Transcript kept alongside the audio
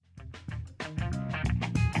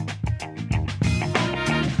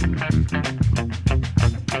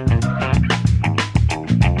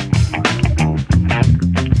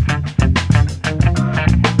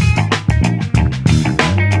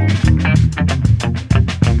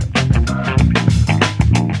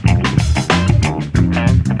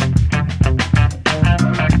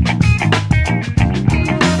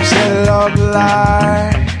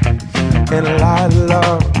lie and a lot of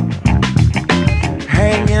love,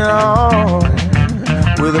 hanging on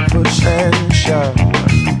with a push and shove.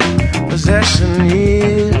 Possession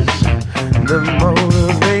is the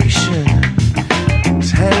motivation.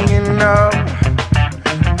 It's hanging up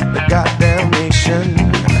the goddamn nation.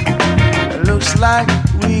 It looks like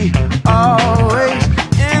we always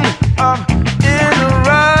end up in a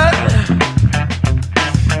rut.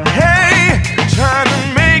 Hey, trying to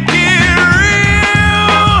make it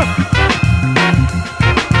real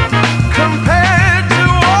compared to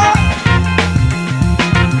what?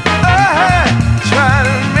 Trying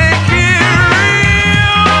to make it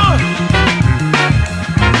real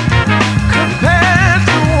compared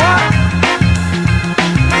to what?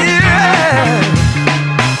 Yeah.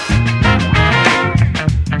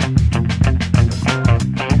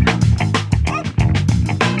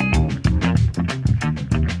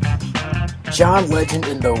 John Legend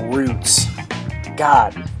and the Roots.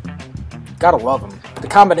 God. Gotta love them. The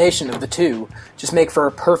combination of the two just make for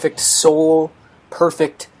a perfect soul,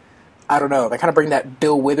 perfect, I don't know, they kind of bring that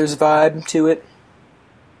Bill Withers vibe to it.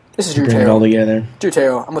 This is Drew Bring it all together. Drew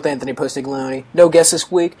Terrell. I'm with Anthony Postiglione. No guest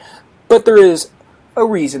this week, but there is a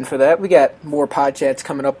reason for that. We got more podcasts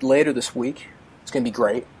coming up later this week. It's going to be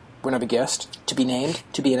great. We're going to have a guest to be named,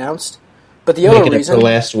 to be announced. But the other Make it reason... up for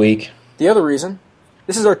last week. The other reason...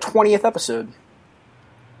 This is our 20th episode.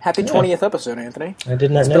 Happy 20th episode, Anthony. I did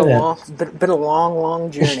not know that. It's been a long,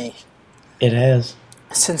 long journey. It has.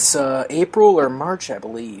 Since April or March, I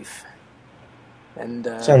believe. And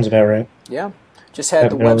Sounds about right. yeah, just had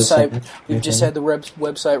the website. We've just had the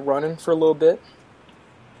website running for a little bit,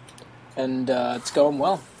 and it's going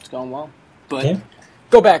well. It's going well. But Yeah.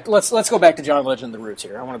 go back. Let's go back to John Legend and the Roots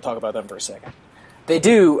here. I want to talk about them for a second. They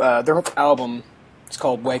do their album. It's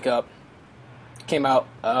called Wake Up. Came out,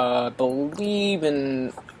 I believe,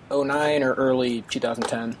 in 2009 or early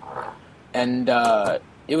 2010, and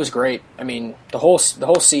it was great. I mean, the whole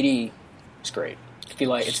CD is great. If you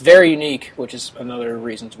like, it's very unique, which is another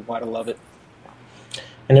reason why I love it.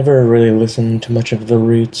 I never really listened to much of The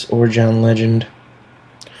Roots or John Legend.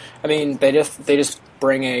 I mean, they just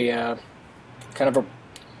bring a kind of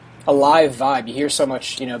a live vibe. You hear so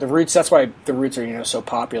much, the Roots. That's why the Roots are so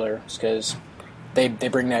popular, is because they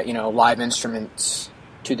bring that live instruments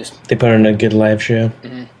to this. They put on a good live show.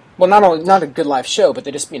 Mm-hmm. Well, not a good live show, but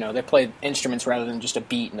they just they play instruments rather than just a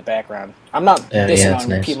beat in the background. I'm not dissing on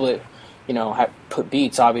nice. people that put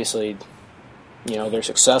beats. Obviously, they're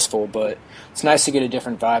successful, but it's nice to get a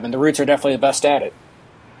different vibe. And the Roots are definitely the best at it.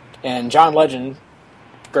 And John Legend,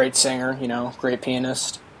 great singer, great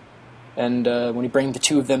pianist, and when you bring the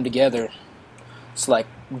two of them together, it's like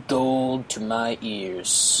gold to my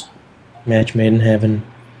ears. Match made in heaven.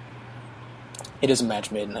 It is a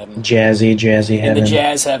match made in heaven. Jazzy heaven. In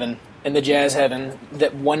the jazz heaven,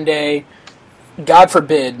 that one day, God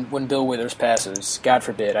forbid, when Bill Withers passes, God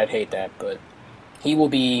forbid, I'd hate that, but he will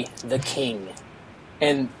be the king.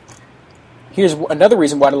 And here's another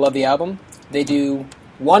reason why I love the album. They do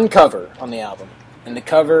one cover on the album, and the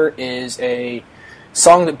cover is a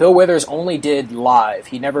song that Bill Withers only did live.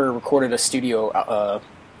 He never recorded a studio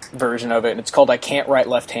version of it, and it's called I Can't Write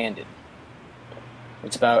Left-Handed.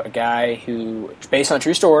 It's about a guy who, it's based on a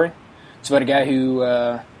true story. It's about a guy who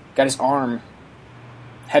had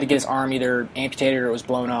to get his arm either amputated or it was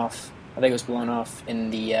blown off. I think it was blown off in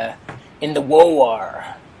the war.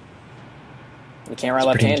 He can't write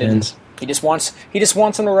left-handed. Intense. He just wants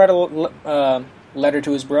him to write a letter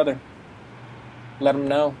to his brother. Let him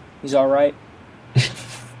know he's all right.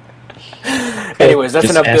 Anyways, that's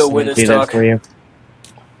Just enough ask Bill them to Withers do that talk. for you.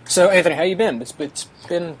 So, Anthony, how you been? It's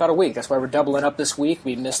been about a week. That's why we're doubling up this week.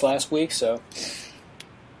 We missed last week, so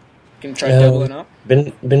can try doubling up.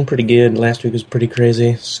 Been pretty good. Last week was pretty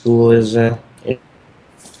crazy. School is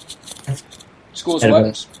School's had a what?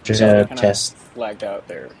 bunch of Sorry, kinda tests. lagged out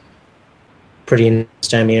there. Pretty intense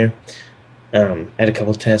time of year. Had a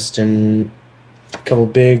couple tests and a couple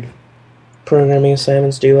big programming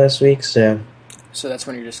assignments due last week. So that's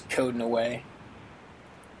when you're just coding away,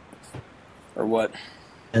 or what?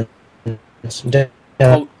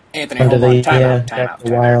 down Anthony, to hold on. the Time out. got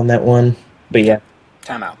the wire on that one. But yeah,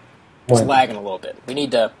 Time out. It's What? lagging a little bit. We need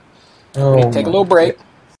to oh, take a little break.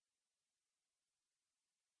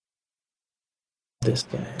 This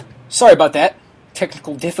guy. Sorry about that.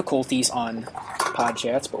 Technical difficulties on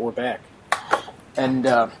podcasts, but we're back. And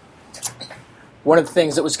one of the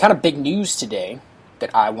things that was kind of big news today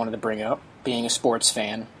that I wanted to bring up, being a sports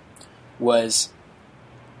fan, was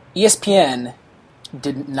ESPN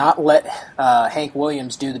did not let Hank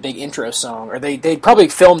Williams do the big intro song, or they probably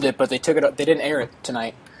filmed it, but they took it. They didn't air it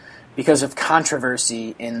tonight because of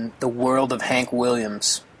controversy in the world of Hank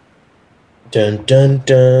Williams. Dun dun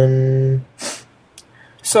dun.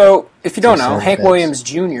 So, if you don't know, Sound Hank effects. Williams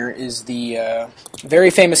Jr. is the very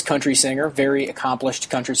famous country singer, very accomplished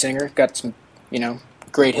country singer, got some,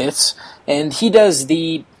 great hits, and he does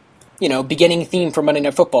the, beginning theme for Monday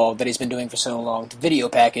Night Football that he's been doing for so long, the video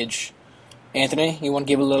package. Anthony, you want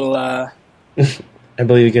to give a little, I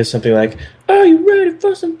believe it goes something like, "Are you ready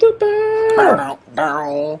for some football?"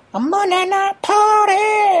 a Monday Night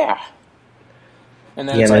Party! And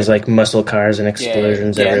then Yeah, it's and there's like muscle cars and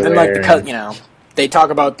explosions everywhere. and then they talk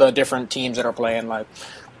about the different teams that are playing, like,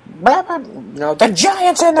 the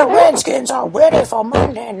Giants and the Redskins are ready for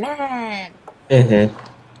Monday night. Mm-hmm.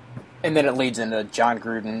 And then it leads into John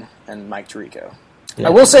Gruden and Mike Tirico. Yeah. I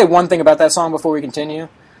will say one thing about that song before we continue.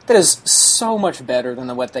 That is so much better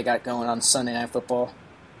than what they got going on Sunday Night Football.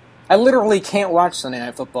 I literally can't watch Sunday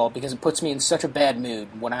Night Football because it puts me in such a bad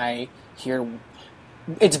mood when I hear...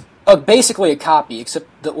 It's basically a copy,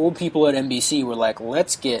 except the old people at NBC were like,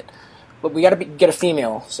 but we got to get a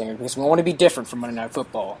female singer because we want to be different from Monday Night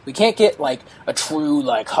Football. We can't get like a true,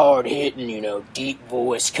 like, hard-hitting, deep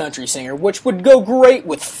voice country singer, which would go great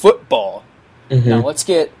with football. Mm-hmm. No, let's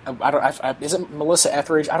get. Is it Melissa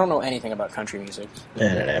Etheridge? I don't know anything about country music. I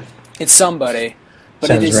don't know. It's somebody, but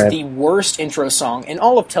Sounds it is right. the worst intro song in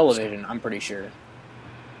all of television. I'm pretty sure.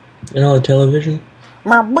 In all of television.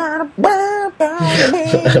 I mean,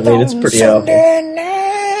 it's pretty awful.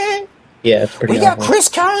 Yeah, it's pretty We awful. got Chris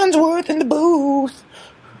Collinsworth in the booth.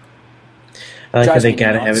 I like how Drives they me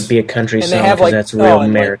gotta nuts. have it be a country And song they have because that's real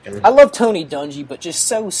and, American. I love Tony Dungy, but just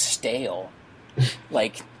so stale.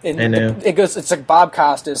 I know. It's like Bob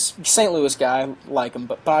Costas, St. Louis guy, like him,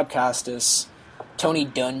 but Bob Costas, Tony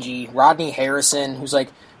Dungy, Rodney Harrison,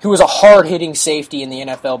 who was a hard-hitting safety in the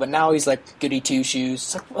NFL, but now he's like goody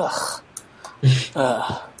two-shoes. It's like, ugh.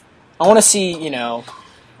 I want to see,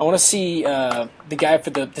 the guy for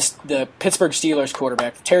the Pittsburgh Steelers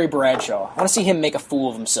quarterback, Terry Bradshaw. I want to see him make a fool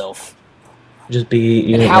of himself. Just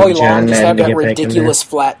be, And like Howie John Long just Madden have to that get back in there. ridiculous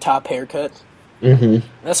flat top haircut. Mm-hmm.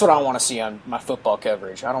 That's what I want to see on my football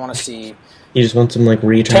coverage. I don't want to see You just want some, like,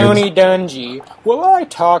 retards. Tony Dungy. Well, I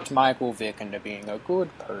talked Michael Vick into being a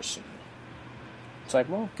good person. It's like,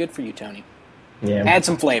 well, good for you, Tony. Yeah. Add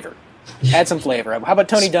some flavor. How about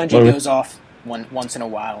Tony Dungy Well, goes off once in a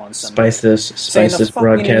while on Sunday? Spice this fucking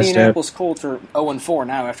broadcast up. Indianapolis Colts are 0-4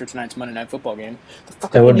 now after tonight's Monday Night Football game. The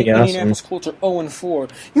fucking That would be awesome. Indianapolis Colts are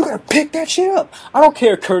 0-4. You gotta pick that shit up. I don't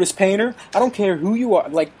care, Curtis Painter. I don't care who you are.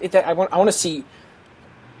 I want to see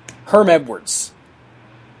Herm Edwards,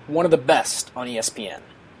 one of the best on ESPN.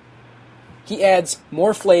 He adds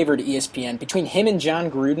more flavor to ESPN. Between him and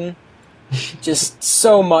John Gruden, just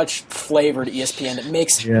so much flavor to ESPN that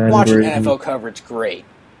makes John watching Gruden. NFL coverage great.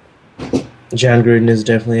 John Gruden is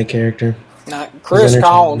definitely a character. Not Chris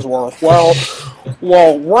entertaining. Collinsworth.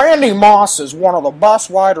 Well, Randy Moss is one of the best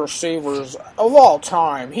wide receivers of all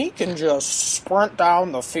time. He can just sprint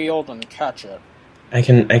down the field and catch it. I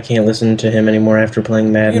can't listen to him anymore after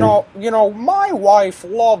playing Madden. You know, my wife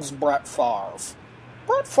loves Brett Favre.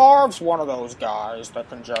 Brett Favre's one of those guys that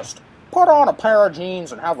can just put on a pair of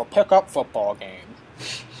jeans and have a pickup football game.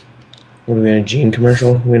 What are we in a Gene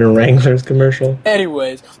commercial? We in a Wranglers commercial?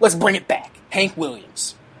 Anyways, let's bring it back. Hank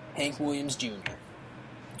Williams Jr.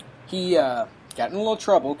 He got in a little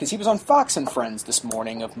trouble because he was on Fox and Friends this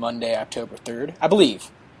morning of Monday, October 3rd, I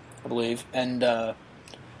believe, and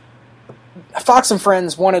Fox and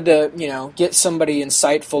Friends wanted to, get somebody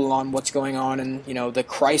insightful on what's going on and, the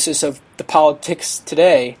crisis of the politics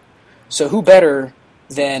today. So who better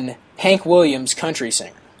than Hank Williams, country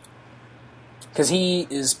singer? Because he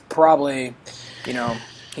is probably,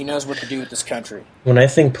 he knows what to do with this country. When I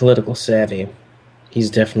think political savvy, he's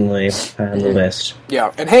definitely on the list.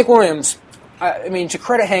 Yeah, and Hank Williams, I mean, to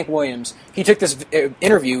credit Hank Williams, he took this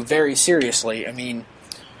interview very seriously. I mean,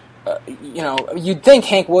 you'd think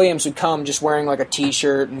Hank Williams would come just wearing like a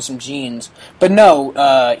t-shirt and some jeans, but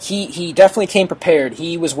no, he definitely came prepared.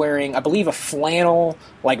 He was wearing, I believe, a flannel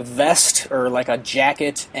like vest or like a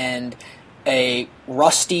jacket and a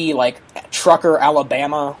rusty like trucker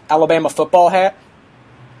Alabama football hat.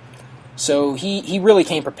 So he really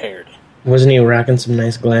came prepared. Wasn't he rocking some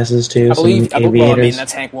nice glasses too? I believe, some aviators?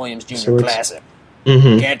 that's Hank Williams Jr. Sorts. Classic.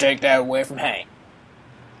 Mm-hmm. Can't take that away from Hank.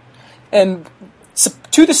 And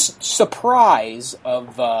to the surprise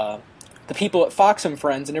of the people at Fox and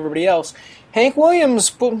Friends and everybody else, Hank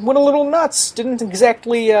Williams went a little nuts. Didn't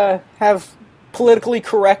exactly have politically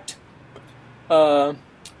correct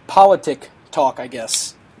politic talk, I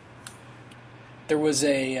guess. There was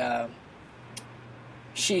a...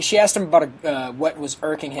 She asked him about what was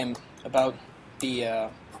irking him about the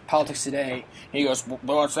Politics Today, and he goes,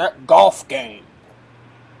 well, it's that golf game.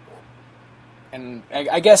 And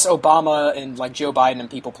I guess Obama and, like, Joe Biden and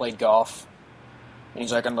people played golf. And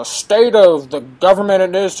he's like, in the state of the government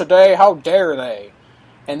it is today, how dare they?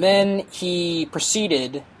 And then he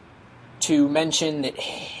proceeded to mention that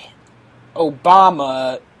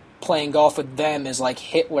Obama playing golf with them is like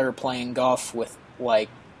Hitler playing golf with, like,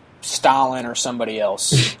 Stalin or somebody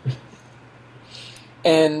else.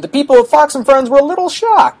 And the people at Fox and Friends were a little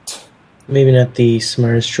shocked. Maybe not the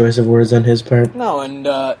smartest choice of words on his part. No, and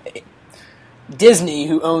Disney,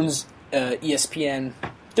 who owns ESPN,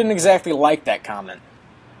 didn't exactly like that comment.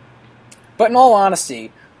 But in all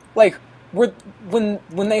honesty, like, when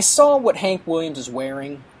they saw what Hank Williams is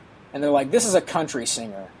wearing, and they're like, this is a country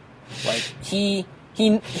singer. Like,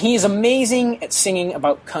 he's amazing at singing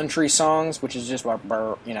about country songs, which is just,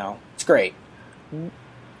 you know, it's great.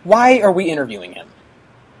 Why are we interviewing him?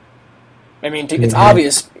 I mean, it's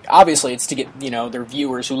obvious. Obviously, it's to get, you know, their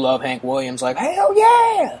viewers who love Hank Williams like, hell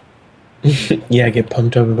yeah! Yeah, get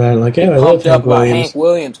pumped up about it. Like, yeah, I love Pumped up Hank about Williams. Hank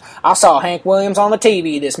Williams. I saw Hank Williams on the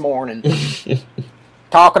TV this morning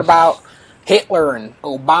talking about Hitler and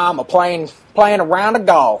Obama playing a round of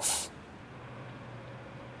golf.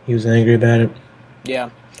 He was angry about it. Yeah.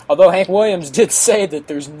 Although Hank Williams did say that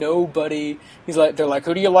there's nobody. They're like,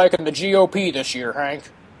 who do you like in the GOP this year, Hank?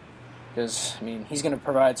 Because, I mean, he's going to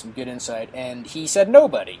provide some good insight. And he said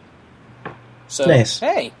nobody. So, nice.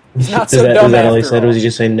 Hey, he's not so dumb Is that all he after said? all. Was he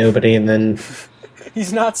just saying nobody and then...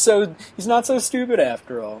 He's not so stupid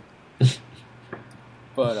after all.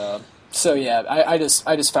 But, so yeah, I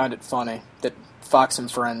just found it funny that Fox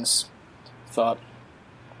and Friends thought,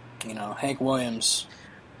 you know, Hank Williams.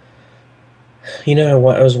 You know,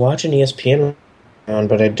 I was watching ESPN on,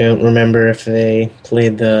 but I don't remember if they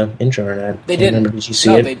played the intro or not. They didn't. Remember, did you see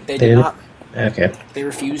no, it? They did not. Okay. They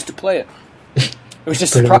refused to play it. It was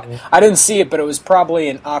just, Pretty- I didn't see it, but it was probably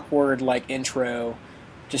an awkward, like, intro,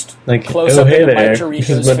 just Like, close oh, up hey into there. Mike This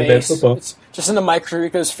is Tirico's Monday Night face. Football. It's just into Mike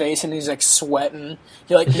Tirico's face, and he's, like, sweating.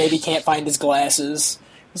 He, like, maybe can't find his glasses.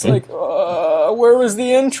 He's like, where was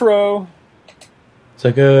the intro? It's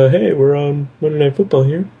like, hey, we're on Monday Night Football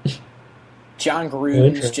here. John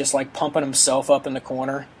Gruden's intro. just, like, pumping himself up in the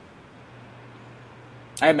corner.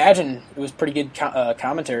 I imagine it was pretty good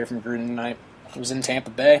commentary from Gruden tonight. It was in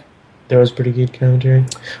Tampa Bay. That was pretty good commentary.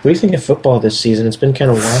 What do you think of football this season? It's been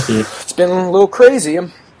kind of wacky. It's been a little crazy.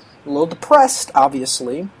 I'm a little depressed,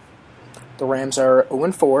 obviously. The Rams are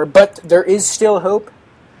 0-4, but there is still hope.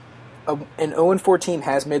 An 0-4 team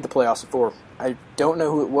has made the playoffs before. I don't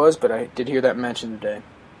know who it was, but I did hear that mentioned today.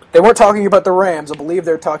 They weren't talking about the Rams. I believe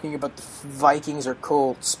they're talking about the Vikings or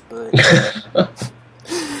Colts, but...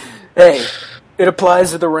 hey, it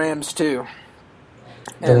applies to the Rams, too.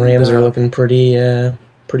 The Rams are looking pretty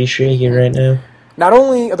shaky right now. Not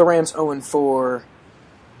only are the Rams 0-4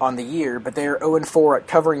 on the year, but they are 0-4 at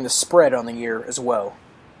covering the spread on the year as well,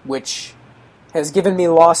 which has given me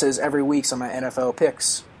losses every week on my NFL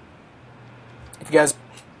picks. If you guys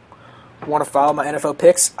want to follow my NFL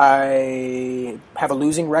picks, I have a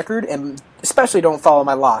losing record, and especially don't follow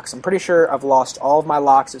my locks. I'm pretty sure I've lost all of my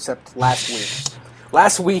locks except last week.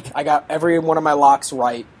 Last week, I got every one of my locks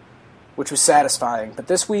right, which was satisfying. But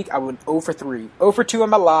this week, I went 0-3. 0-2 on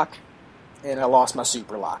my lock, and I lost my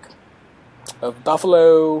super lock of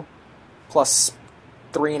Buffalo plus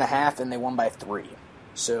 3.5, and they won by 3.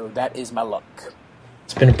 So that is my luck.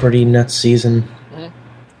 It's been a pretty nuts season. Mm-hmm.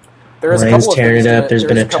 There is a Rams couple of tearing things it up. that- There's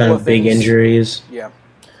been a couple ton of big things- injuries. Yeah.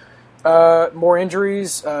 More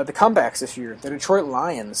injuries. The comebacks this year. The Detroit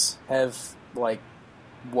Lions have, like,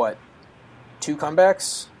 what, 2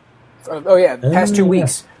 comebacks? Oh, yeah, the past 2 yeah.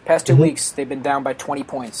 weeks. Past 2 Mhm. weeks, they've been down by 20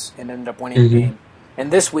 points and ended up winning the game. And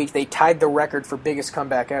this week, they tied the record for biggest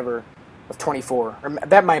comeback ever of 24. Or,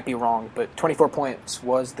 that might be wrong, but 24 points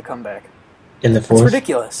was the comeback. In the It's fourth.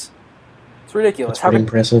 ridiculous. It's ridiculous. That's pretty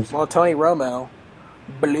impressive. Well, Tony Romo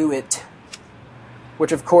blew it.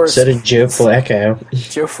 Which, of course... So did Joe Flacco.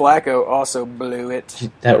 Joe Flacco also blew it.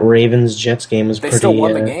 That Ravens-Jets game was They pretty still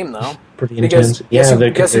won the game, though. pretty Because intense. Yeah, they're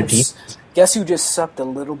guess, they're who, deep. guess who just sucked a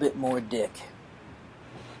little bit more dick?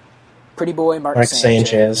 Pretty boy Mark Mark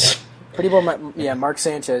Sanchez. Sanchez. Pretty boy, Mark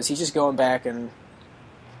Sanchez. He's just going back and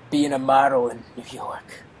being a model in New York.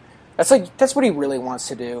 That's what he really wants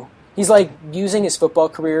to do. He's like using his football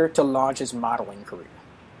career to launch his modeling career.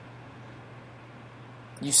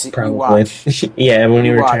 You see, you Probably. watch. Yeah, when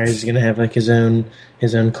he You watch. retires, he's gonna have like his own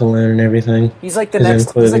cologne and everything. He's like the His own next.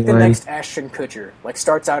 He's clothing like the line. next Ashton Kutcher. Like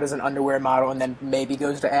starts out as an underwear model and then maybe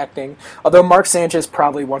goes to acting. Although Mark Sanchez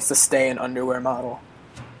probably wants to stay an underwear model.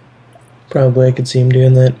 Probably, I could see him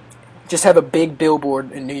doing that. Just have a big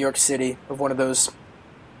billboard in New York City of one of those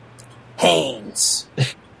Haynes.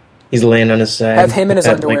 He's laying on his side. Have him in his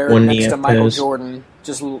at, underwear one next knee to up Michael pose. Jordan,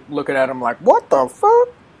 just looking at him like, what the fuck?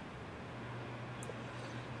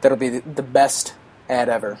 That'll be the best ad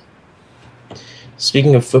ever.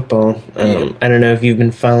 Speaking of football, I don't know if you've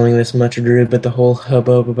been following this much, Drew, but the whole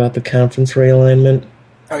hubbub about the conference realignment.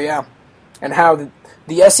 Oh, yeah. And how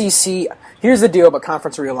the SEC... Here's the deal about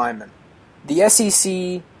conference realignment. The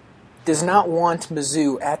SEC does not want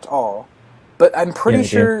Mizzou at all. But I'm pretty Yeah,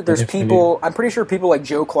 sure they there's definitely people... I'm pretty sure people like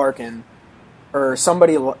Joe Clarkin or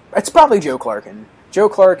somebody... It's probably Joe Clarkin. Joe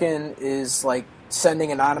Clarkin is, like,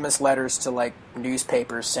 sending anonymous letters to, like,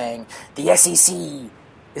 newspapers saying, the SEC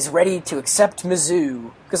is ready to accept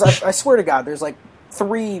Mizzou. Because I swear to God, there's, like,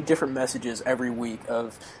 3 different messages every week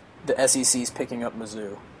of the SEC's picking up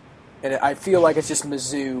Mizzou. And I feel like it's just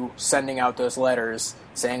Mizzou sending out those letters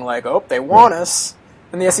saying, like, oh, they want us.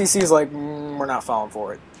 And the SEC's like, we're not falling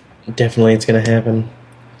for it. Definitely it's going to happen.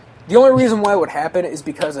 The only reason why it would happen is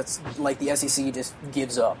because it's like the SEC just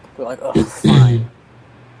gives up. They're like, oh, fine.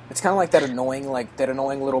 It's kind of like that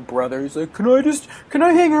annoying little brother who's like, can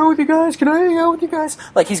I hang out with you guys? Can I hang out with you guys?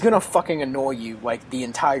 Like, he's gonna fucking annoy you, like, the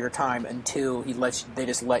entire time until they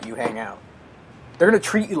just let you hang out. They're gonna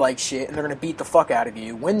treat you like shit, and they're gonna beat the fuck out of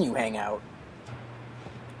you when you hang out.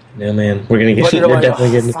 No, man. We're going to But get... you're We're like,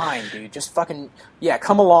 definitely getting... fine, dude, just fucking, yeah,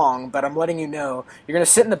 come along, but I'm letting you know, you're gonna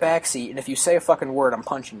sit in the back seat, and if you say a fucking word, I'm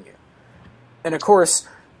punching you. And of course,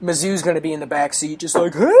 Mizzou's going to be in the back seat just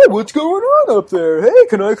like, hey, what's going on up there? Hey,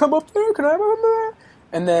 can I come up there? Can I come up there?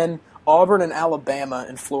 And then Auburn and Alabama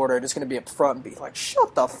and Florida are just going to be up front and be like,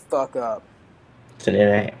 shut the fuck up. It's an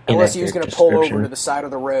inaccurate LSU's going to pull over description. to the side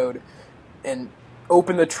of the road and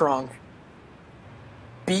open the trunk,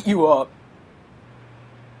 beat you up,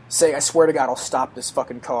 say, I swear to God, I'll stop this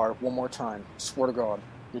fucking car one more time. Swear to God,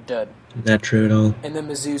 you're dead. Not true at all. And then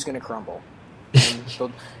Mizzou's going to crumble.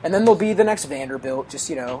 And then there'll be the next Vanderbilt, just,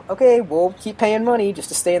 okay, we'll keep paying money just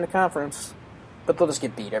to stay in the conference. But they'll just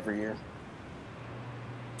get beat every year.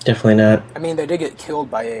 Definitely not. I mean, they did get killed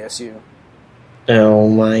by ASU. Oh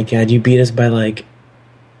my god, you beat us by like...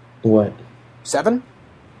 What? 7?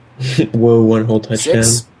 Whoa, 1 whole touchdown.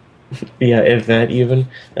 6? Yeah, if that even.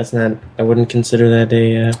 That's not... I wouldn't consider that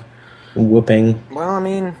a whooping. Well, I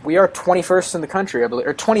mean, we are 21st in the country, I believe.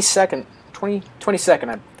 Or 22nd. 22nd,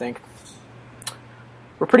 I think.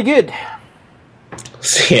 We're pretty good.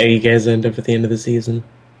 See how you guys end up at the end of the season.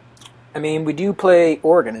 I mean, we do play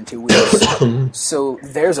Oregon in 2 weeks. So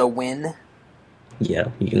there's a win. Yeah,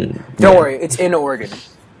 you can... Don't worry, it's in Oregon.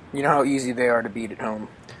 You know how easy they are to beat at home.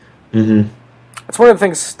 Mm-hmm. That's one of the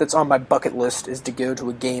things that's on my bucket list is to go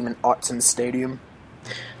to a game in Autzen Stadium.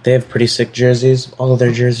 They have pretty sick jerseys. All of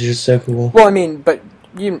their jerseys are so cool. Well, I mean, but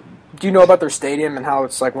do you know about their stadium and how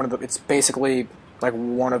it's like it's basically like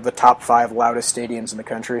one of the top 5 loudest stadiums in the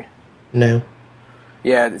country? No.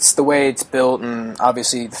 Yeah, it's the way it's built, and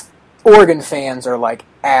obviously Oregon fans are like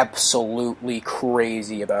absolutely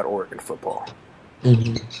crazy about Oregon football.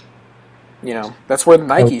 Mm-hmm. That's where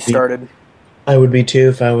Nike started. I would be too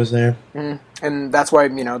if I was there. And that's why,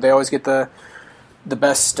 they always get the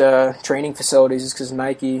best training facilities because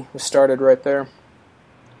Nike was started right there.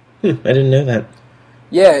 I didn't know that.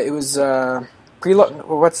 Yeah, it was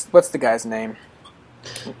what's the guy's name?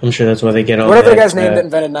 I'm sure that's why they get all Whatever that, the guy's name that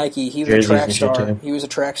invented Nike, he was a jerseys track and shit, star. too. He was a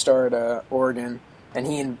track star at Oregon, and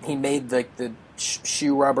he made like the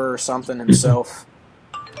shoe rubber or something himself.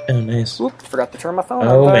 Oh, nice. Oop, forgot to turn my phone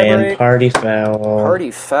Oh, on man, vibrate. party foul. Party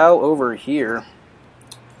foul over here.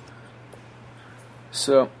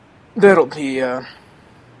 So it'll be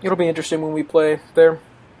interesting when we play there.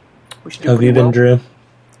 We should do How have pretty you been, well. Drew?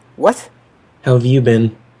 What? How have you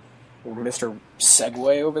been? Mr.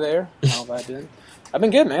 Segway over there. How have I been? I've been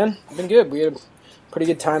good, man. I've been good. We had a pretty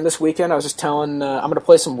good time this weekend. I was just telling, I'm going to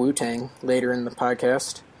play some Wu-Tang later in the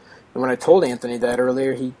podcast. And when I told Anthony that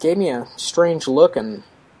earlier, he gave me a strange look and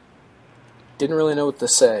didn't really know what to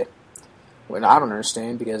say. Well, I don't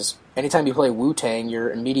understand, because anytime you play Wu-Tang, your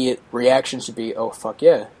immediate reaction should be, oh, fuck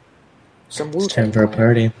yeah. Some Wu-Tang It's time for a playing.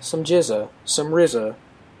 party. Some Jizza. Some RZA.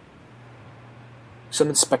 Some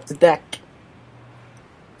Inspector Deck.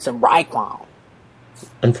 Some Raekwon.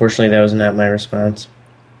 Unfortunately, that was not my response.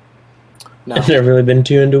 No. I've never really been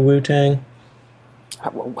too into Wu-Tang.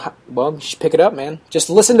 Well, you should pick it up, man. Just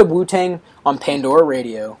listen to Wu-Tang on Pandora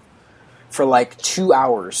Radio for like 2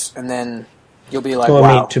 hours, and then you'll be like, Well,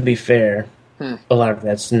 I wow. mean, to be fair, a lot of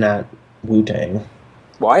that's not Wu-Tang.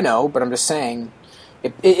 Well, I know, but I'm just saying,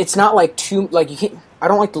 it's not like too, like, you can't, I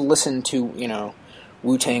don't like to listen to,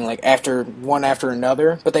 Wu-Tang, like, one after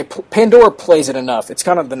another, but Pandora plays it enough. It's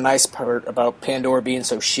kind of the nice part about Pandora being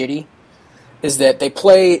so shitty, is that they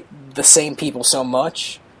play the same people so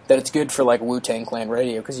much that it's good for like Wu-Tang Clan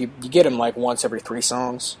radio because you get them like once every 3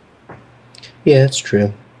 songs. Yeah, that's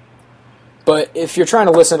true. But if you're trying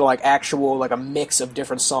to listen to like actual like a mix of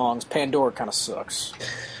different songs, Pandora kind of sucks.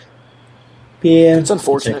 Yeah, It's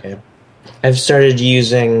unfortunate. okay. I've started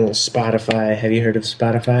using Spotify. Have you heard of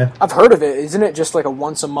Spotify? I've heard of it. Isn't it just like a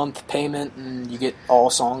once a month payment and you get all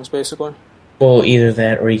songs basically? Well, either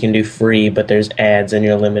that or you can do free, but there's ads and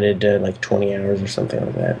you're limited to like 20 hours or something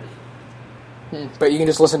like that. But you can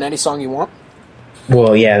just listen to any song you want?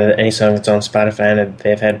 Well, yeah, any song that's on Spotify, and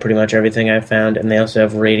they've had pretty much everything I've found, and they also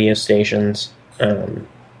have radio stations.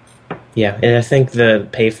 Yeah, and I think the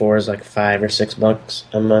pay for is like $5 or $6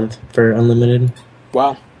 a month for unlimited.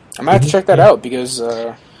 Wow. I might have to check that out because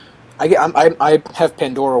I have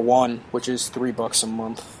Pandora One, which is $3 a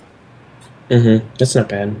month. That's not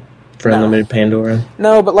bad for No. unlimited Pandora.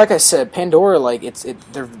 No, but like I said, Pandora like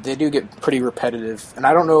they do get pretty repetitive, and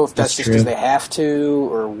I don't know if that's just because true. they have to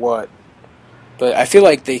or what. But I feel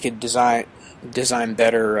like they could design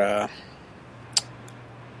better.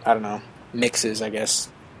 I don't know, mixes. I guess.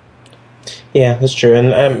 Yeah, that's true.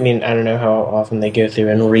 And I mean, I don't know how often they go through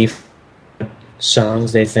and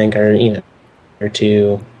songs they think are, or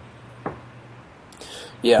to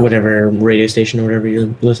Yeah. whatever radio station or whatever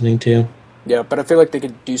you're listening to. Yeah, but I feel like they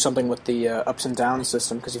could do something with the ups and downs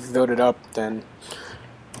system because if you vote it up, then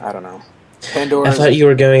I don't know. Pandora. I thought you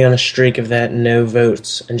were going on a streak of that no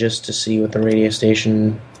votes and just to see what the radio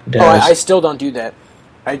station does. Oh, I still don't do that.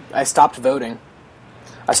 I stopped voting.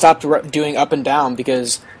 I stopped doing up and down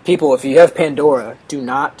because people, if you have Pandora, do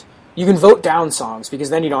not. You can vote down songs because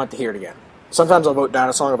then you don't have to hear it again. Sometimes I'll vote down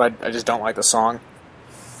a song if I just don't like the song.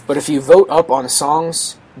 But if you vote up on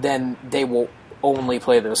songs, then they will only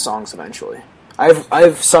play those songs eventually. I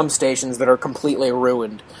have some stations that are completely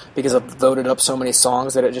ruined because I've voted up so many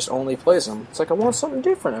songs that it just only plays them. It's like I want something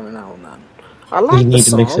different every now and then. I like You the need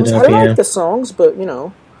to mix songs. it up, I yeah. like the songs, but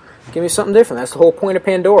give me something different. That's the whole point of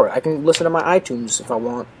Pandora. I can listen to my iTunes if I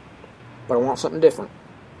want, but I want something different.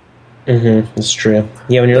 That's true.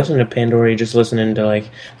 Yeah, when you're listening to Pandora, you're just listening to, like,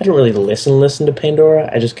 I don't really listen to Pandora.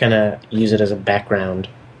 I just kind of use it as a background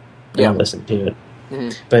and Yeah. listen to it.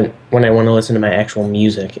 But when I want to listen to my actual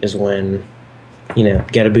music is when,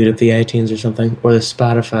 gotta boot up the iTunes or something, or the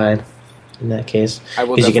Spotify in that case. I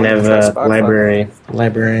will Because you can have definitely try a Spotify.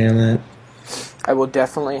 library on that. I will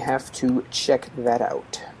definitely have to check that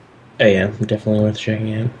out. Oh yeah, definitely worth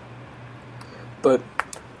checking out. But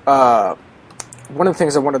one of the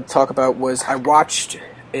things I wanted to talk about was I watched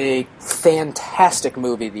a fantastic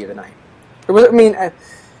movie the other night. It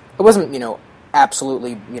wasn't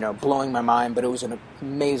absolutely blowing my mind, but it was an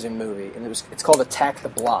amazing movie, and it's called Attack the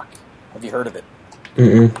Block. Have you heard of it?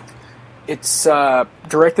 It's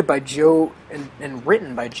directed by Joe and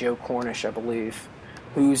written by Joe Cornish, I believe,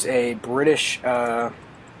 who's a British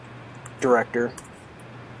director.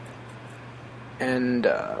 And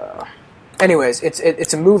anyways,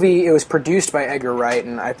 it's a movie. It was produced by Edgar Wright,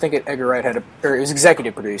 and I think Edgar Wright it was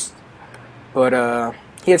executive produced, but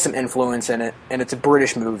he had some influence in it. And it's a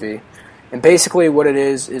British movie, and basically what it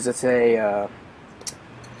is it's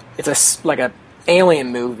like a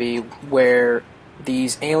alien movie where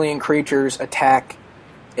these alien creatures attack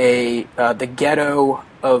the ghetto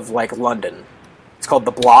of like London. It's called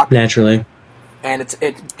The Block. Naturally. And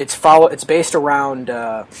it's based around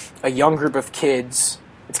a young group of kids.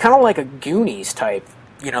 It's kind of like a Goonies type,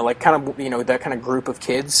 that kind of group of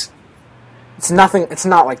kids. It's not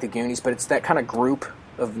like the Goonies, but it's that kind of group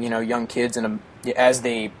of young kids as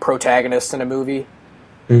the protagonists in a movie.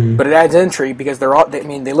 But it adds intrigue because they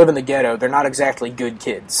live in the ghetto. They're not exactly good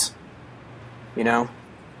kids,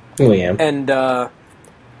 Oh yeah. And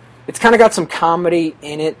it's kind of got some comedy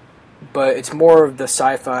in it, but it's more of the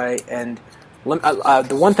sci-fi. And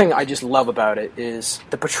the one thing I just love about it is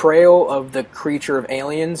the portrayal of the creature of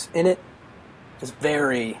aliens in it is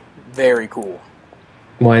very, very cool.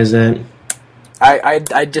 Why is that?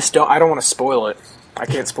 I just don't want to spoil it. I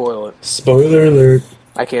can't spoil it. Spoiler alert.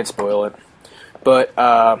 I can't spoil it. But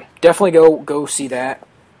definitely go see that.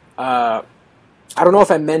 I don't know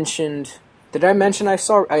if I mentioned... Did I mention I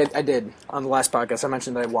saw... I did. On the last podcast, I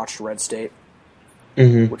mentioned that I watched Red State.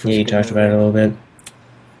 Mm-hmm. Which was Yeah, a you good talked movie. about it a little bit.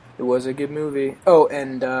 It was a good movie. Oh,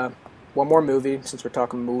 and one more movie, since we're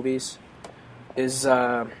talking movies, is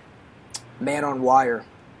Man on Wire.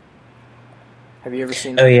 Have you ever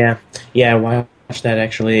seen that? Oh, yeah. Yeah, I watched that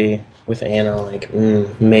actually with Anna, like,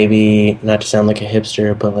 maybe, not to sound like a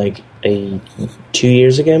hipster, but like 2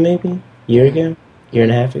 years ago, maybe? Year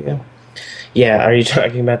and a half ago? Yeah, are you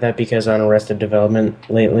talking about that because on Arrested Development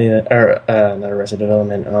lately, or not Arrested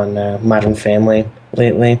Development, on Modern Family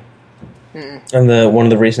lately? On one of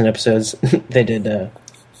the recent episodes, they did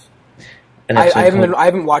an I episode haven't called, I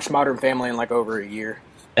haven't watched Modern Family in like over a year.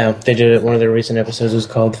 they did it. One of their recent episodes was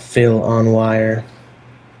called Phil on Wire.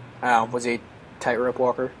 Was he a tightrope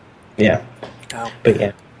walker? Yeah, Oh. but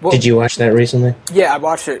yeah. Well, Did you watch that recently? Yeah, I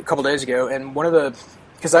watched it a couple days ago, and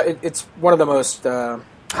it's one of the most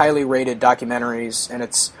highly rated documentaries, and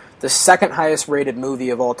it's the second highest rated movie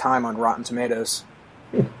of all time on Rotten Tomatoes.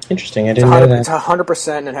 Interesting. I didn't know that. It's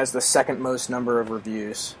 100% and it has the second most number of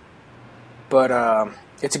reviews. But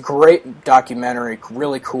it's a great documentary,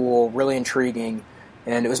 really cool, really intriguing,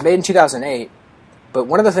 and it was made in 2008. But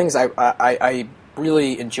one of the things I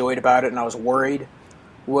really enjoyed about it, and I was worried,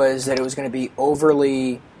 was that it was going to be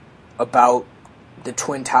overly about the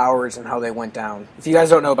Twin Towers and how they went down. If you guys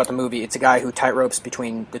don't know about the movie, it's a guy who tightropes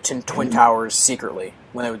between the Twin Towers secretly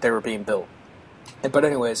when they were being built. But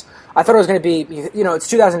anyways, I thought it was going to be, it's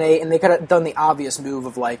 2008, and they could have done the obvious move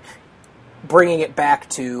of, like, bringing it back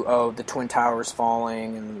to, the Twin Towers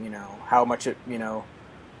falling and, how much,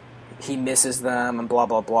 he misses them and blah,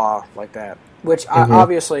 blah, blah, like that. Which,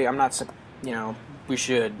 obviously, I'm not, we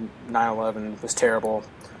should. 9/11 was terrible.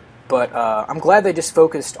 But I'm glad they just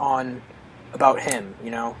focused on about him,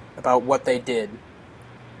 about what they did.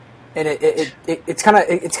 And it's kind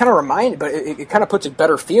of remind, but it kind of puts a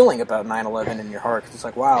better feeling about 9/11 in your heart, because it's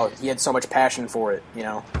like, wow, he had so much passion for it,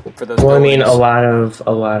 for those. Well, buildings. I mean, a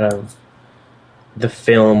lot of the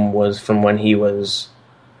film was from when he was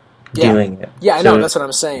doing it. Yeah, I know. That's what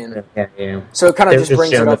I'm saying. Yeah. So it kind of They were just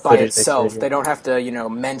brings it showing up the by footage itself. showed. They don't have to,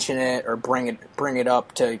 mention it or bring it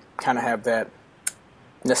up to kind of have that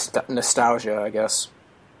nostalgia, I guess.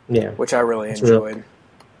 Yeah. Which I really It's enjoyed.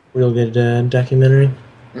 Real good documentary.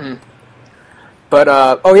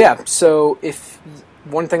 But, so if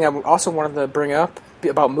one thing I also wanted to bring up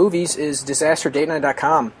about movies is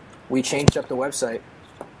DisasterDateNight.com. We changed up the website.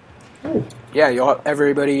 Oh. Yeah,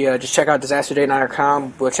 everybody just check out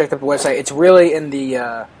DisasterDateNight.com. We'll check out the website. It's really in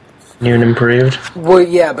the... New and improved. Well,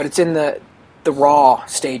 yeah, but it's in the raw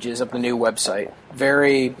stages of the new website.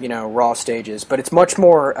 Very, raw stages. But it's much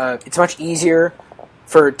more... it's much easier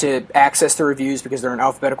to access the reviews because they're in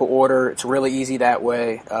alphabetical order. It's really easy that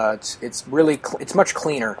way. It's much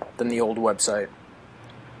cleaner than the old website.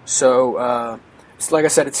 So, like I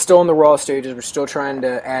said, it's still in the raw stages. We're still trying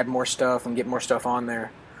to add more stuff and get more stuff on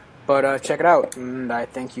there. But check it out, and I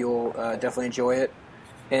think you'll definitely enjoy it.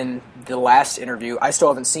 In the last interview, I still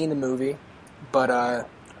haven't seen the movie, but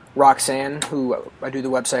Roxanne, who I do the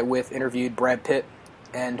website with, interviewed Brad Pitt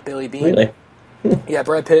and Billy Bean. Really? Yeah,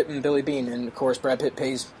 Brad Pitt and Billy Bean, and of course Brad Pitt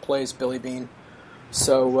plays Billy Bean.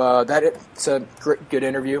 So it's a good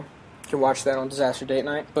interview. You can watch that on Disaster Date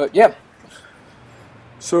Night. But yeah,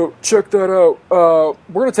 so check that out.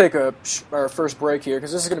 We're gonna take our first break here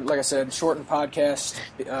because this is gonna, like I said, shorten podcast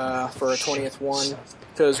for our 20th one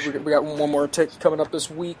because we got one more coming up this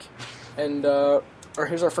week, and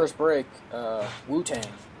here's our first break.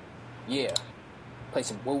 Wu-Tang, yeah, play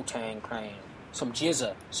some Wu-Tang Clan, some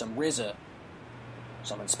Jizza, some RZA.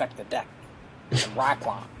 Some Inspector Deck, some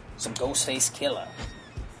Raekwon, some Ghostface Killer,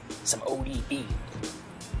 some ODB.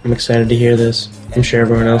 I'm excited to hear this. I'm sure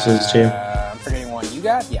everyone else is too. I'm forgetting one. You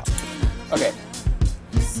got? Yeah. Okay.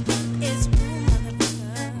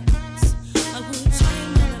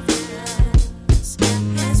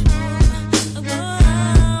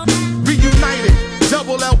 Reunited,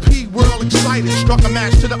 double LP, world excited. Struck a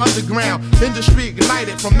match to the underground. Industry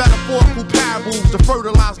ignited from metaphorical parables to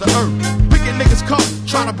fertilize the earth. Wicked niggas come,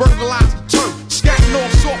 trying to burglarize the turf. Scatting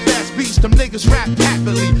off soft-ass beats, them niggas rap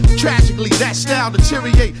happily. Tragically, that style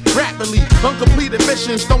deteriorate rapidly. Uncompleted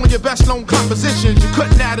missions, throwing your best-known compositions. You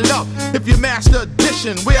couldn't add it up if you master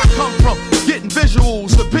addition. Where I come from, getting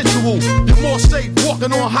visuals, habitual. You're more safe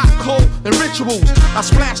walking on hot coal than rituals. I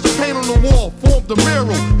splashed the paint on the wall, formed the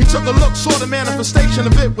mural. He took a look, saw the manifestation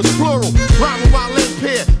of it was plural. Rhyming while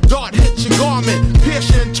impaired, dart hits your garment. Pierce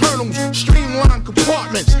your internals, streamline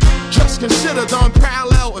compartments. Just consider the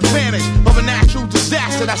unparalleled advantage of a natural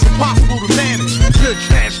disaster that's impossible to manage.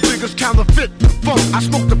 Bitch ass niggas counterfeit the funk. I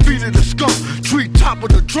smoke the beat of the skunk, tree top of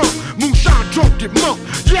the trunk. Moonshine drunk, get monk,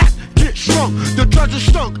 yeah, get shrunk. The judge is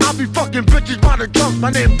stunk, I be fucking bitches by the dunk. My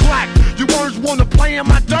name Black, you words wanna play in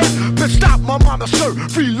my dirt? Bitch stop, my mama serve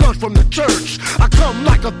free lunch from the church. I come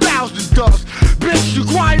like 1,000 dust. Bitch, you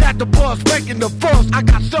quiet at the bus, making the fuss. I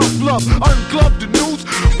got self-love, ungloved the news.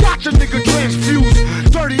 Watch a nigga transfuse.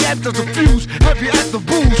 Dirty after the fuse, heavy at the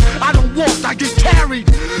booze. I don't walk, I get carried.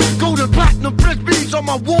 Golden platinum brick beads on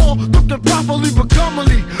my wall, looking properly but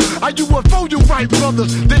commonly. I UFO you right,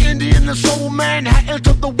 brothers. The Indian and soul man had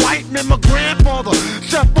entered the white man, my grandfather.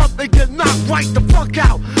 Step up and get knocked right the fuck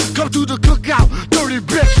out. Come to the cookout, dirty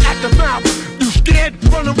bitch at the mouth. You scared,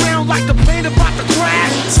 run around like the plane about to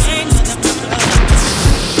crash.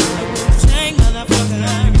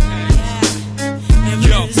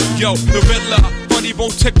 Yo, the Riddler, money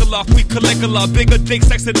won't tickle off, we collect a lot. Bigger dick,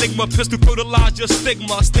 sex enigma, pistol fertilize your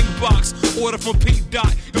stigma. Sting box, order from Pink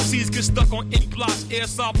Dot. MCs get stuck on ink blocks, air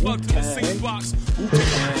saw plug to the sink box.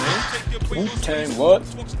 Wu-Tang what?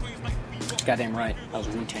 Goddamn right, I was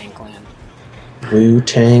Wu-Tang Clan.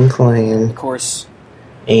 Wu-Tang Clan. Of course.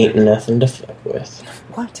 Ain't nothing to fuck with.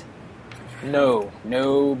 What? No,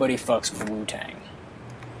 nobody fucks with Wu-Tang.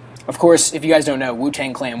 Of course, if you guys don't know,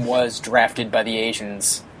 Wu-Tang Clan was drafted by the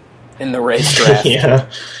Asians in the race draft. Yeah.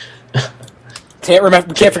 Can't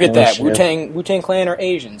forget that. Chappelle Wu-Tang Clan are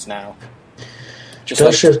Asians now.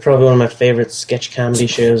 Chappelle Show is probably one of my favorite sketch comedy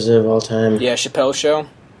shows of all time. Yeah, Chappelle Show.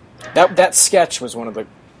 That sketch was one of the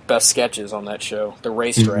best sketches on that show, the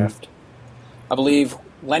race draft. I believe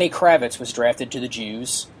Lenny Kravitz was drafted to the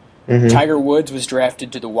Jews. Tiger Woods was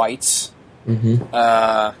drafted to the whites.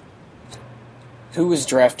 Who was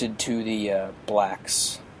drafted to the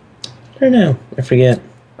blacks? I don't know. I forget.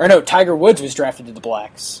 Or no, Tiger Woods was drafted to the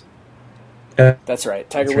blacks. That's right.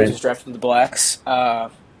 Tiger Woods was drafted to the blacks.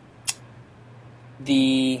 And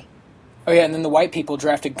then the white people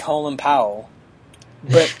drafted Colin Powell,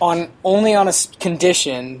 but only on a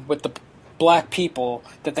condition with the black people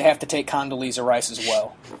that they have to take Condoleezza Rice as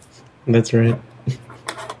well. That's right.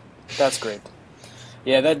 That's great.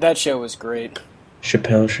 Yeah, that show was great.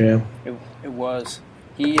 Chappelle Show. It was.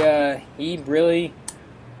 He really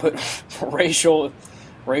put racial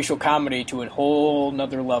comedy to a whole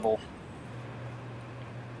nother level.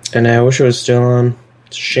 And I wish it was still on.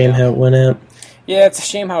 It's a shame how it went out. Yeah, it's a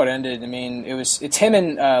shame how it ended. I mean, it's him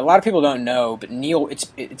and a lot of people don't know, but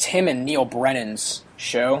it's him and Neil Brennan's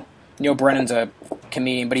show. Neil Brennan's a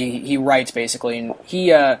comedian, but he writes basically, and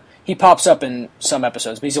he pops up in some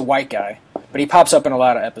episodes. But he's a white guy, but he pops up in a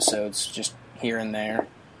lot of episodes, just here and there.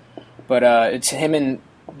 But it's him and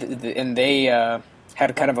they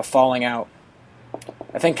had kind of a falling out.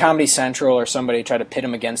 I think Comedy Central or somebody tried to pit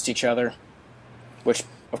them against each other, which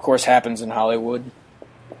of course happens in Hollywood.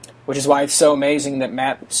 Which is why it's so amazing that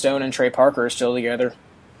Matt Stone and Trey Parker are still together.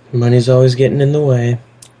 Money's always getting in the way.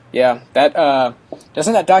 Yeah, that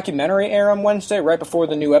doesn't that documentary air on Wednesday right before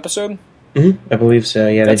the new episode? I believe so.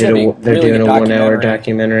 Yeah, they're doing a 1 hour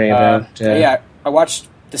documentary about. I watched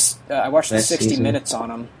this. I watched the 60 season. Minutes on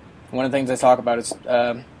them. One of the things they talk about is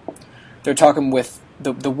they're talking with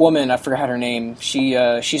the woman. I forgot her name.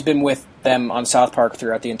 She's been with them on South Park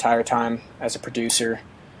throughout the entire time as a producer,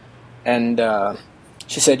 and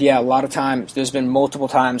she said, yeah, a lot of times there's been multiple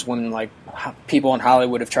times when like people in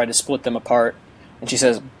Hollywood have tried to split them apart, and she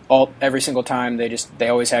says every single time they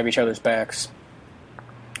always have each other's backs,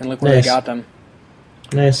 and look where they got them.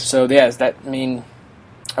 Nice. So yeah,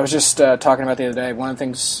 I was just talking about the other day. One of the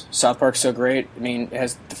things South Park's so great. I mean, it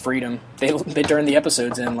has the freedom. They turn the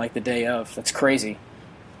episodes in like the day of. That's crazy.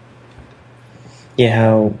 Yeah,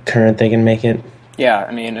 how current they can make it. Yeah,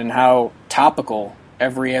 I mean, and how topical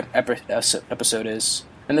every episode is.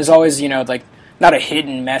 And there's always, like, not a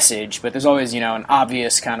hidden message, but there's always, an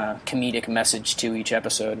obvious kind of comedic message to each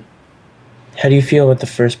episode. How do you feel with the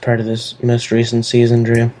first part of this most recent season,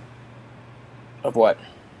 Drew? Of what?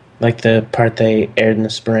 Like the part they aired in the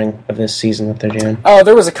spring of this season that they're doing. Oh,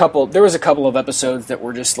 there was a couple of episodes that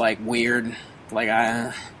were just like weird, like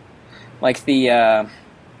the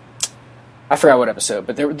I forgot what episode,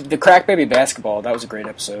 but the Crack Baby Basketball, that was a great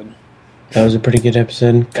episode. That was a pretty good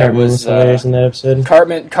episode. Cartman was hilarious in that episode.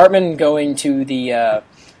 Cartman going to the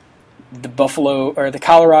Buffalo or the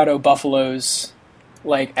Colorado Buffaloes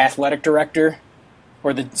like athletic director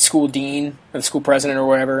or the school dean or the school president or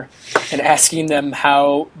whatever, and asking them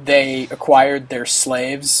how they acquired their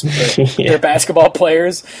slaves, their basketball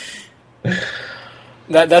players.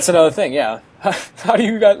 That's another thing, yeah. How do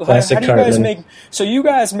you guys make? So you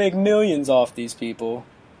guys make millions off these people,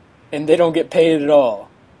 and they don't get paid at all.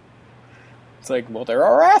 It's like, well, there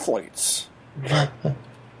are athletes. God,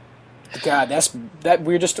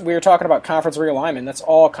 we were talking about conference realignment. That's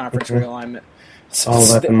all conference realignment. It's all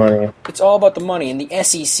about the money. It's all about the money, and the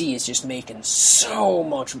SEC is just making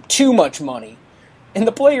too much money, and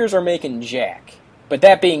the players are making jack. But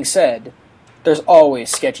that being said, there's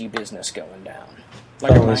always sketchy business going down.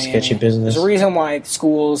 Like always sketchy business. There's a reason why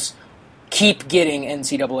schools keep getting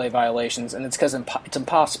NCAA violations, and it's because it's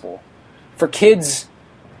impossible for kids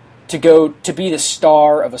to go to be the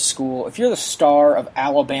star of a school. If you're the star of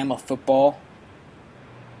Alabama football,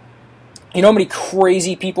 you know how many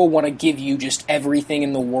crazy people want to give you just everything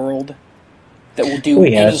in the world? that will do Oh,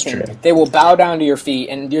 yeah, that's anything. true. They will bow down to your feet,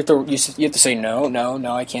 and you have to say no,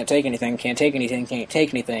 I can't take anything, can't take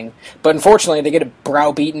anything. But unfortunately, they get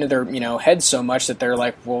browbeaten to their heads so much that they're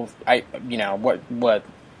like, well, what?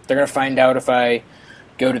 They're gonna find out if I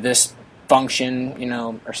go to this function,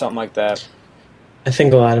 or something like that. I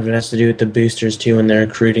think a lot of it has to do with the boosters too, when they're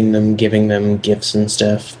recruiting them, giving them gifts and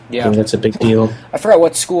stuff. Yeah. I think that's a big deal. I forgot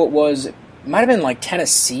what school it was. It might have been like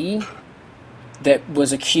Tennessee that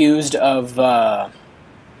was accused of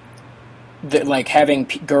having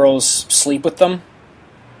girls sleep with them.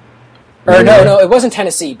 Or no, it wasn't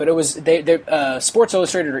Tennessee, but it was Sports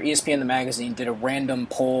Illustrated or ESPN the magazine did a random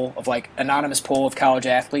poll of anonymous poll of college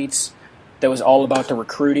athletes that was all about the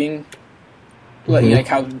recruiting, like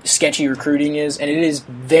how sketchy recruiting is, and it is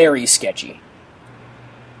very sketchy.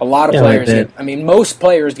 A lot of players most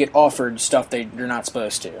players get offered stuff they're not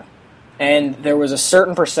supposed to, and there was a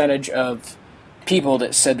certain percentage of people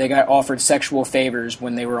that said they got offered sexual favors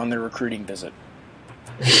when they were on their recruiting visit.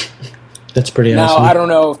 That's pretty Now, awesome. I don't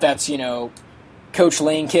know if that's, Coach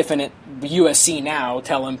Lane Kiffin at USC now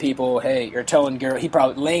telling people, hey, or telling girl,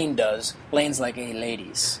 Lane does. Lane's like, hey,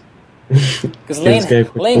 ladies. Because Lane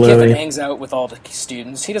Kiffin hangs out with all the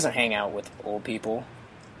students. He doesn't hang out with old people.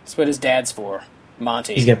 That's what his dad's for,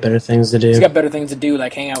 Monty. He's got better things to do. He's got better things to do,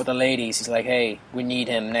 like hang out with the ladies. He's like, hey, we need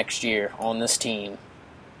him next year on this team.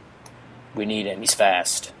 We need him. He's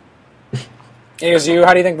fast. Here's you.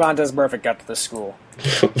 How do you think Vontez Burfict got to this school?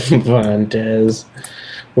 Vontez.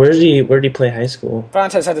 Where did he play high school?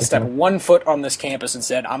 Vontez had to step 1 foot on this campus and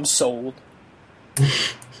said, I'm sold.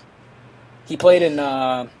 He played in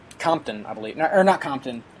Compton, I believe. Or not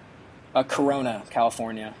Compton. Corona,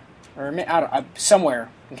 California. Or somewhere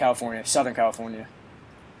in California, Southern California.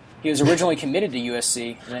 He was originally committed to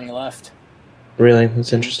USC, and then he left. Really?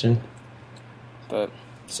 That's interesting. But,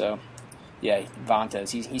 yeah, Vontez,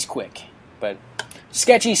 he's quick. But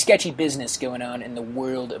sketchy business going on in the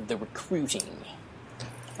world of the recruiting.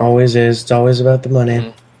 Always is. It's always about the money.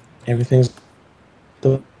 Mm-hmm. Everything's...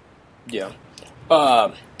 Yeah.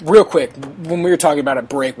 Real quick, when we were talking about a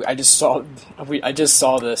break, I just saw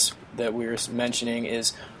this that we were mentioning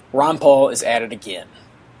is Ron Paul is at it again.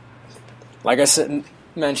 Like I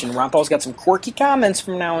mentioned, Ron Paul's got some quirky comments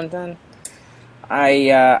from now and then.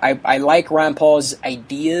 I like Ron Paul's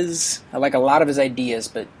ideas. I like a lot of his ideas,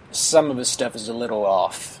 but some of his stuff is a little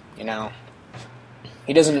off,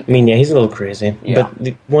 He doesn't... I mean, yeah, he's a little crazy. Yeah. But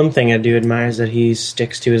the one thing I do admire is that he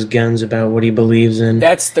sticks to his guns about what he believes in.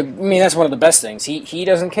 That's one of the best things. He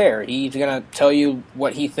doesn't care. He's going to tell you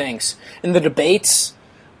what he thinks. In the debates,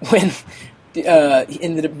 when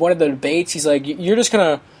one of the debates, he's like, you're just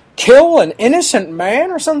going to kill an innocent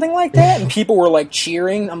man or something like that? And people were,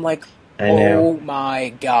 cheering. I'm like, oh my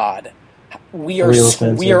God. We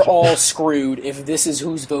are all screwed if this is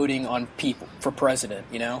who's voting on people for president,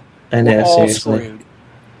 I know, We're all seriously. screwed.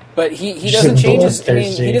 But he doesn't change his. I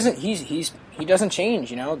mean, he doesn't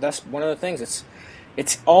change. That's one of the things.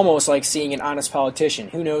 It's almost like seeing an honest politician.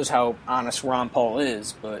 Who knows how honest Ron Paul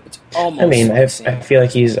is, but it's almost. I mean, like I feel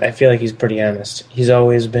like he's pretty honest. He's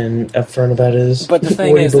always been upfront about his. But the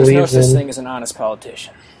thing what is, he there's no believes such in. thing as an honest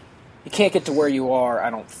politician. You can't get to where you are. I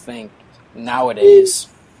don't think nowadays.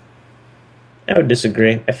 I would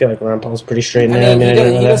disagree. I feel like Ron Paul's pretty straight now. I mean, I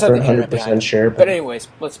don't know he does that have for the internet behind 100% him. sure. But anyways,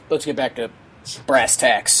 let's get back to brass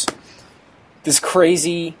tacks. This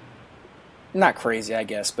crazy, not crazy, I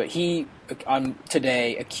guess, but he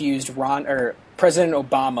today accused President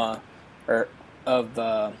Obama, or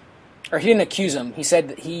he didn't accuse him. He said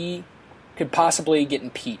that he could possibly get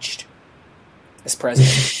impeached as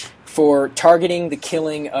president for targeting the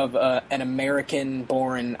killing of an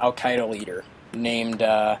American-born Al-Qaeda leader named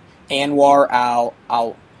Anwar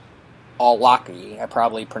al-Awlaki. I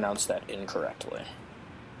probably pronounced that incorrectly.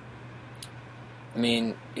 I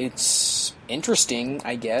mean, it's interesting,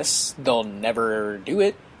 I guess. They'll never do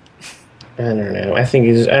it. I don't know. I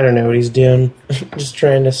don't know what he's doing. Just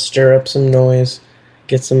trying to stir up some noise,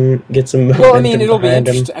 get some Well, I mean, momentum it'll be behind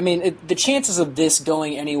him. interesting. I mean, the chances of this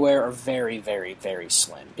going anywhere are very, very, very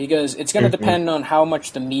slim because it's going to depend on how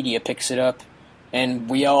much the media picks it up, and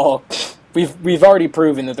we've already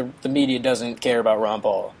proven that the media doesn't care about Ron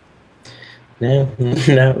Paul. No,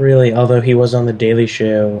 not really. Although he was on the Daily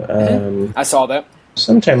Show. I saw that.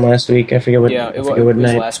 Sometime last week. I forget what. Yeah, it I forget what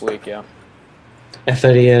was night. last week. Yeah. I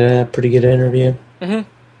thought he had a pretty good interview. It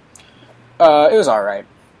was all right.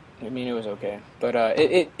 I mean, it was okay, but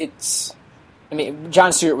it's. I mean,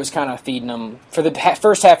 Jon Stewart was kind of feeding them for the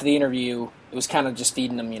first half of the interview. It was kind of just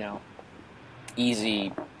feeding them,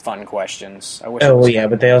 easy, fun questions. I wish. Oh well, yeah,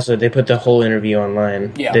 but they put the whole interview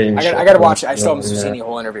online. Yeah, They didn't I show got to watch it. I the still haven't one, seen the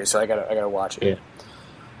whole interview, so I got to watch it. Yeah.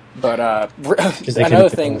 But they another couldn't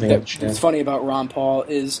thing put anything that's funny about Ron Paul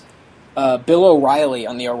is Bill O'Reilly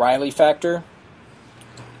on the O'Reilly Factor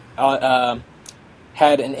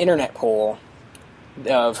had an internet poll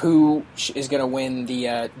of who is going to win the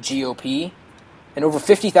GOP, and over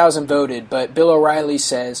 50,000 voted. But Bill O'Reilly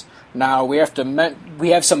says, "Now we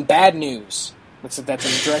have some bad news." That's a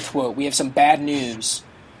direct quote. "We have some bad news.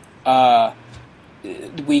 There's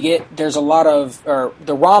a lot of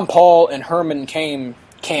the Ron Paul and Herman Cain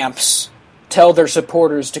camps tell their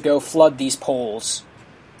supporters to go flood these polls.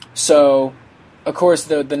 So, of course,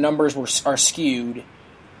 the numbers are skewed."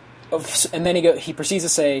 And then he proceeds to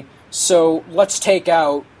say, "So let's take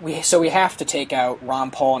out we have to take out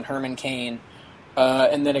Ron Paul and Herman Cain."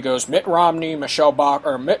 And then it goes Mitt Romney, Newt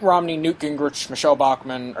Gingrich, Michelle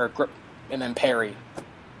Bachmann, and then Perry.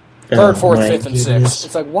 Third, fourth, fifth, and sixth.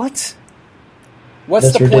 It's like, what? What's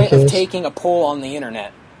That's the point ridiculous. of taking a poll on the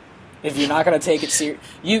internet if you're not going to take it serious?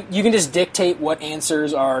 You can just dictate what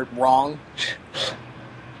answers are wrong.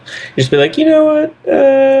 Just be like, you know what?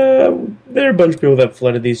 There are a bunch of people that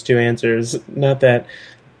flooded these two answers. Not that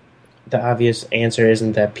the obvious answer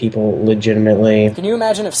isn't that people legitimately. Can you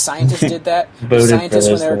imagine if scientists did that? Voted If scientists,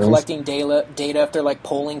 for when those they were things. collecting data, if they're like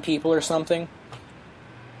polling people or something,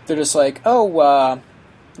 they're just like, "Oh,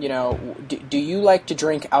 do you like to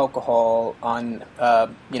drink alcohol on, how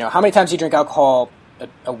many times do you drink alcohol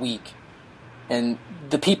a week?" And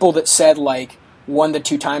the people that said like 1 to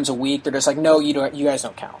 2 times a week, they're just like, "No, you don't. You guys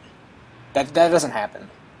don't count. That doesn't happen.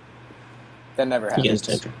 That never happens." You guys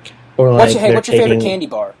don't drink. Or like What's your favorite taking- candy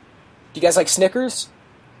bar? Do you guys like Snickers?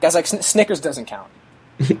 Guys like Snickers doesn't count.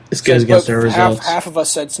 This goes against our results. Half of us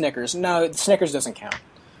said Snickers. No, Snickers doesn't count.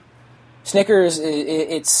 Snickers,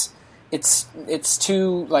 it's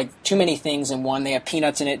too many things in one. They have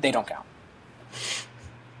peanuts in it. They don't count.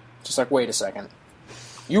 Just like, wait a second,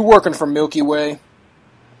 you working for Milky Way,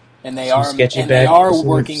 and they Some are sketchy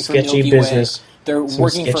working for sketchy Milky business. Way. They're Some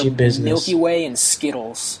working for sketchy business. Milky Way and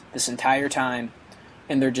Skittles this entire time,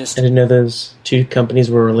 and they're just I didn't know those two companies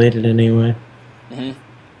were related anyway.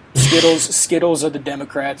 Skittles are the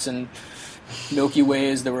Democrats and Milky Way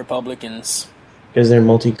is the Republicans. Because they're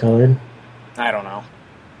multicolored. I don't know.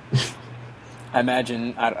 I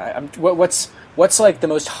imagine. What's like the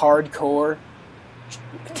most hardcore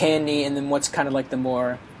candy, and then what's kind of like the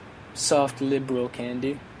more soft liberal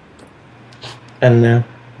candy? I don't know.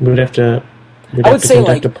 We'd have to. I would say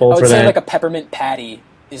conduct a poll for that. like a peppermint patty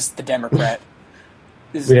is the Democrat.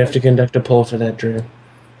 We'd have to conduct a poll for that, Drew.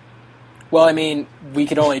 Well, I mean, we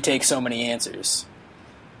could only take so many answers.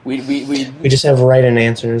 We just have write-in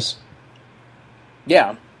answers,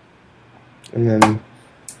 yeah. and then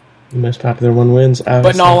the most popular one wins. Obviously.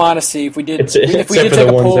 But in all honesty, if we did Except take for a the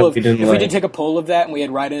ones poll that of we didn't if we did like. take a poll of that and we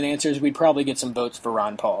had write-in answers, we'd probably get some votes for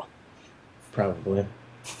Ron Paul. Probably.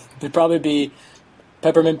 There'd probably be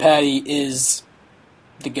peppermint patty is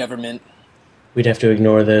the government. We'd have to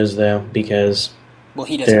ignore those though because Well,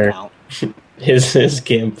 he doesn't They're- count. his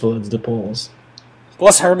camp floods the polls.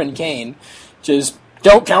 Plus Herman Cain, just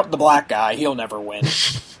don't count the black guy. He'll never win.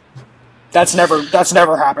 That's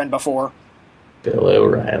never happened before. Bill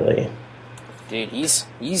O'Reilly. Dude,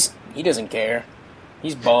 he doesn't care.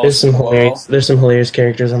 He's balls. There's some to the wall. hilarious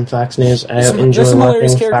characters on Fox News. I enjoy There's some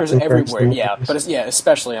hilarious watching characters Fox and Friends everywhere. in the Yeah, mornings. but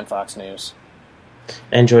especially on Fox News.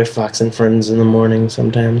 I enjoy Fox and Friends in the morning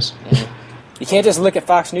sometimes. You can't just look at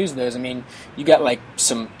Fox News though. I mean, you got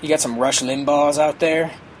some Rush Limbaughs out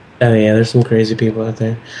there. Oh yeah, there's some crazy people out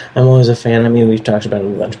there. I'm always a fan. I mean, we've talked about it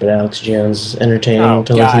a bunch, but Alex Jones is entertaining Oh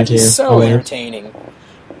to God, listen to. he's so Always. entertaining.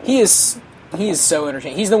 He is so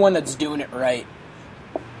entertaining. He's the one that's doing it right.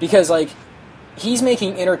 Because like he's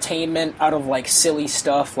making entertainment out of like silly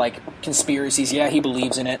stuff like conspiracies. Yeah, he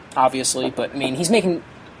believes in it, obviously, but I mean, he's making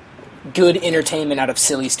good entertainment out of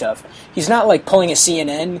silly stuff. He's not like pulling a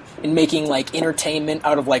CNN and making like entertainment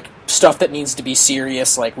out of like stuff that needs to be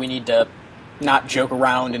serious, like we need to not joke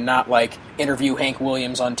around and not like interview Hank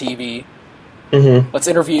Williams on TV. Mm-hmm. Let's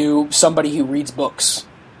interview somebody who reads books.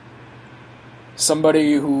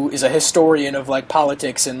 Somebody who is a historian of like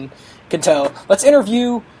politics and can tell. Let's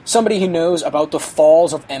interview somebody who knows about the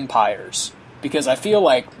falls of empires, because I feel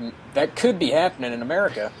like that could be happening in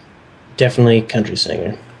America. Definitely country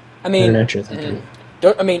singer. I mean, I know what you're thinking.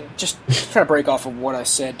 just trying to break off of what I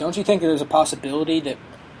said. Don't you think there's a possibility that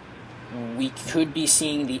we could be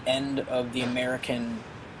seeing the end of the American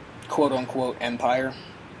quote-unquote empire?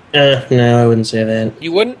 No, I wouldn't say that.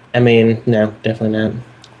 You wouldn't? I mean, no, definitely not.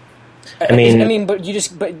 I mean, but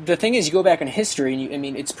the thing is, you go back in history, and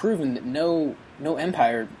it's proven that no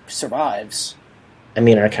empire survives. I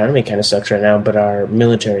mean, our economy kind of sucks right now, but our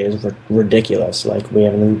military is ridiculous. Like we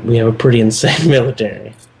have a pretty insane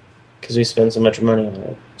military. because we spend so much money on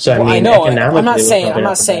it. So Well, I mean, know. economically, I'm not we're saying probably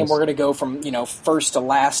not the best. we're going to go from first to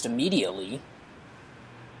last immediately,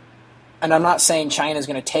 and I'm not saying China's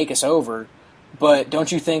going to take us over. But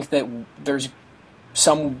don't you think that there's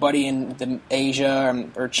somebody in Asia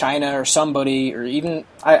or China or somebody, or even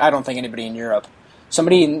I don't think anybody in Europe,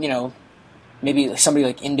 somebody in maybe somebody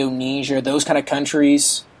like Indonesia, those kind of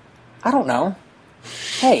countries. I don't know.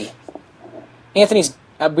 Hey, Anthony's.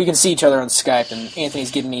 We can see each other on Skype, and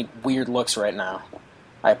Anthony's giving me weird looks right now.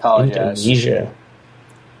 I apologize. Indonesia.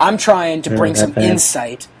 I'm trying to bring some that.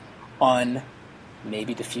 insight on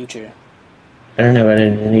maybe the future. I don't know about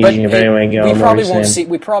Indonesia, but anyway, go.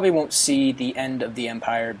 We probably won't see the end of the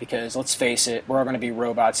empire because, let's face it, we're all going to be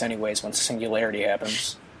robots anyways once singularity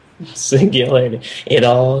happens. Singularity. It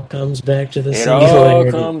all comes back to the It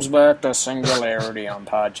singularity. all comes back to singularity on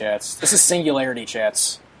Podchats. This is Singularity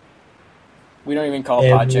Chats. We don't even call it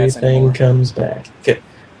Podchats anymore. Everything comes back.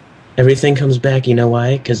 Everything comes back, you know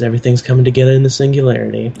why? Because everything's coming together in the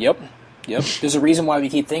singularity. Yep. There's a reason why we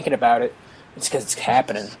keep thinking about it. It's because it's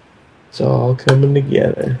happening. It's all coming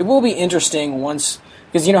together. It will be interesting once...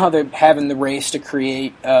 Because you know how they're having the race to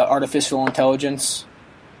create artificial intelligence?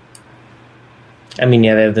 I mean,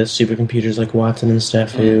 yeah, they have the supercomputers like Watson and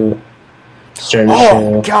stuff who starting to show...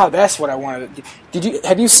 Oh, God, that's what I wanted.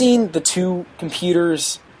 Have you seen the two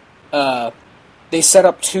computers... They set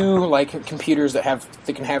up two computers that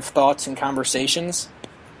can have thoughts and conversations.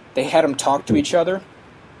 They had them talk to each other.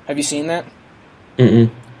 Have you seen that?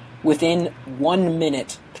 Mm-mm. Within 1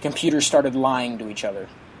 minute, the computers started lying to each other.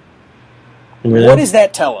 Really? What does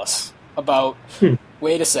that tell us about?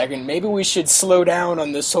 Wait a second, maybe we should slow down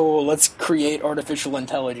on this whole let's create artificial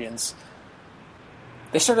intelligence.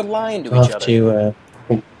 They started lying to each other.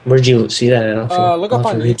 Where'd you see that? Look up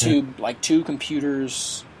on YouTube, two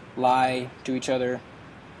computers lie to each other.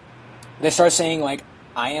 They start saying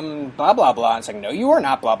I am blah blah blah. It's like, no, you are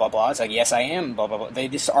not blah blah blah. It's like, yes, I am blah blah blah. They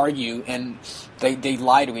just argue and they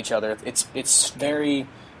lie to each other. It's very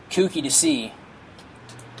kooky to see.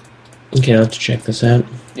 Okay, I'll have to check this out.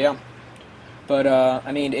 Yeah, but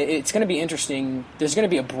I mean, it's going to be interesting. There's going to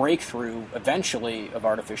be a breakthrough eventually of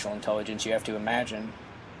artificial intelligence. You have to imagine.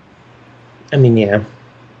 I mean, yeah.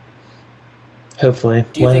 Hopefully.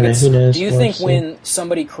 Do you Who knows? Do you think when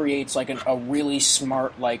somebody creates a really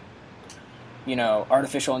smart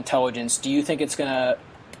artificial intelligence, do you think it's going to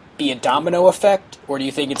be a domino effect, or do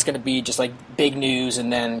you think it's going to be just big news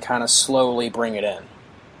and then kind of slowly bring it in?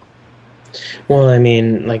 Well, I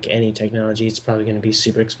mean, like any technology, it's probably going to be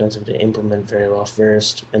super expensive to implement very well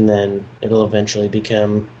first, and then it'll eventually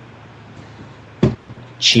become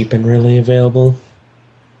cheap and really available.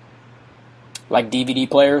 Like DVD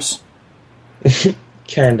players?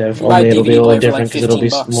 Kind of. You buy Only a it'll be DVD a little player for different because it'll be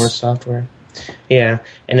 $15. more software. Yeah,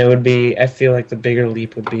 and it would be, I feel like the bigger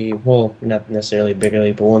leap would be, well, not necessarily a bigger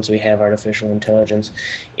leap, but once we have artificial intelligence,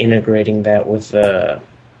 integrating that with the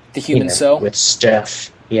human cell? With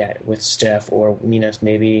stuff. Yeah, with stuff, or,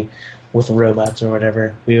 maybe with robots or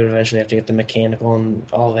whatever. We would eventually have to get the mechanical and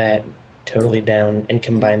all that totally down and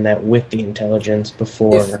combine that with the intelligence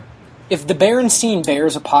before... If the Berenstein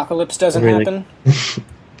Bears apocalypse doesn't happen...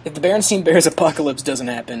 If the Berenstein Bears apocalypse doesn't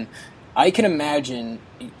happen, I can imagine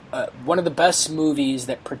one of the best movies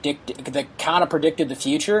that kind of predicted the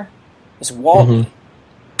future is WALL-E.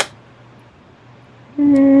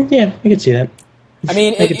 Yeah, I could see that. I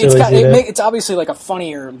mean, I could totally see that. it's obviously a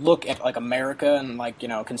funnier look at America and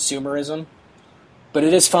consumerism, but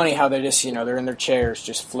it is funny how they just they're in their chairs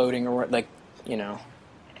just floating around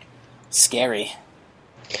scary.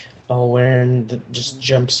 All wearing just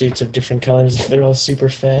jumpsuits of different colors. They're all super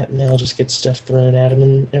fat, and they'll just get stuff thrown at them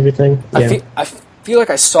and everything. Yeah. I feel like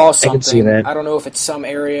I saw something. I can see that. I don't know if it's some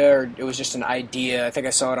area or it was just an idea. I think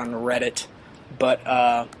I saw it on Reddit, but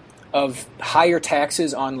of higher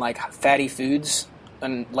taxes on fatty foods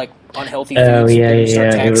and unhealthy foods. Oh yeah. It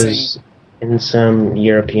Taxing. was in some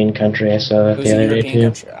European country. I saw that the other day too.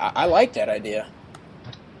 Country. I like that idea.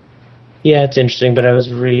 Yeah, it's interesting, but I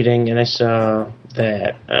was reading and I saw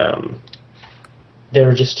that they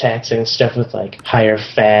were just taxing stuff with higher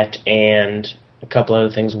fat and a couple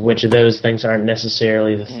other things, which of those things aren't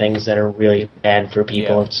necessarily the things that are really bad for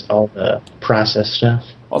people. Yeah. It's all the processed stuff.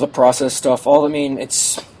 All the processed stuff.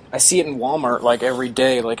 I see it in Walmart every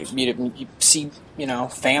day. You see,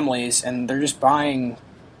 families and they're just buying.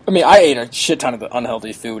 I mean, I ate a shit ton of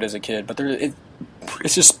unhealthy food as a kid, but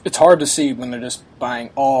it's hard to see when they're just buying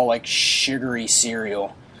all sugary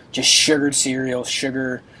cereal. Just sugared cereal,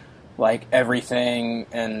 sugar, everything,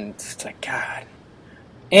 and it's God.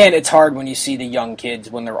 And it's hard when you see the young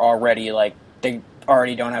kids when they're already, they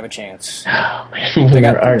already don't have a chance. Oh, man,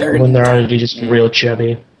 when they're already just real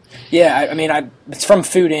chubby. Yeah, I mean, it's from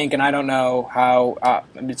Food Inc., and I don't know how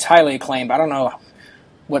it's highly acclaimed. I don't know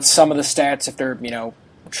what some of the stats, if they're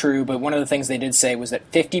true, but one of the things they did say was that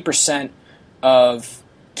 50% of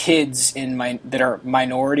kids that are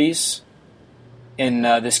minorities in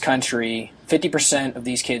this country, 50% of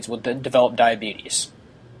these kids will develop diabetes.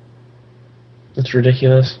 That's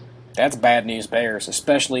ridiculous. That's bad news bears,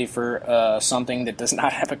 especially for something that does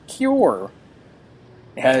not have a cure.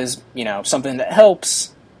 It has, something that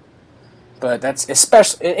helps, but that's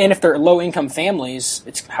especially, and if they're low-income families,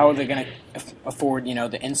 it's how are they going to afford, the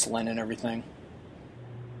insulin and everything?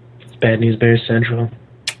 It's bad news bears central.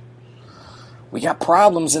 We got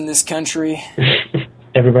problems in this country.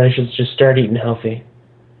 Everybody should just start eating healthy.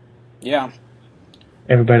 Yeah.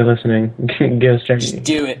 Everybody listening, go start eating. Just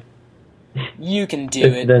do it. You can do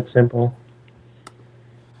It's it. that simple.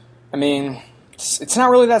 I mean, it's not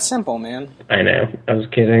really that simple, man. I know. I was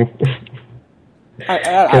kidding.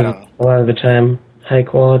 I don't know. A lot of the time, high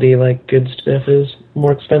quality, good stuff is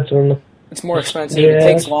more expensive than the... It's more expensive. Yeah. It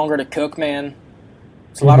takes longer to cook, man.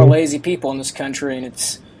 It's a lot of lazy people in this country, and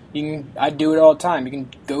I do it all the time. You can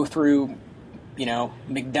go through,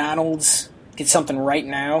 McDonald's, get something right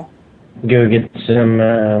now. Go get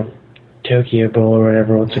some Tokyo Bowl or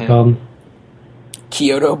whatever. What's it called?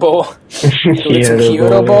 Kyoto Bowl. Go get some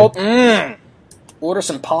Kyoto Bowl. Bowl. Order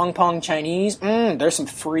some Pong Pong Chinese. There's some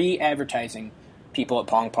free advertising. People at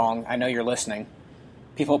Pong Pong, I know you're listening.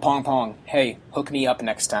 People at Pong Pong, hey, hook me up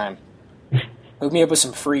next time. Hook me up with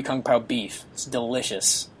some free Kung Pao beef. It's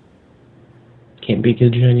delicious. Can't be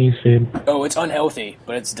good Chinese food. Oh, it's unhealthy,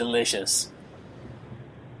 but it's delicious.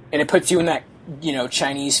 And it puts you in that,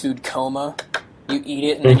 Chinese food coma. You eat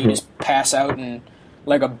it, and then you just pass out and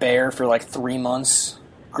like a bear for 3 months.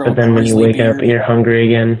 But then when you wake up, you're hungry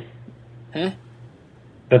again.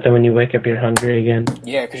 But then when you wake up, you're hungry again.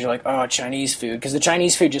 Yeah, because you're like, oh, Chinese food. Because the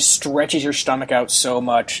Chinese food just stretches your stomach out so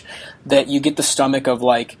much that you get the stomach of,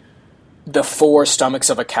 the 4 stomachs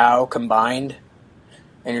of a cow combined.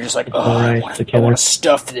 And you're just like, oh, I want to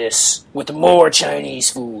stuff this with more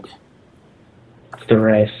Chinese food. It's the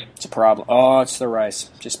rice. It's a problem. Oh, it's the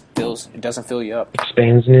rice. It doesn't fill you up.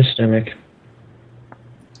 Expands in your stomach.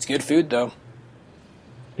 It's good food, though.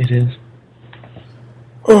 It is.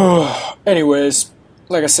 Anyways,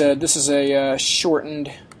 like I said, this is a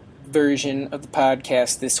shortened version of the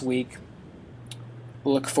podcast this week.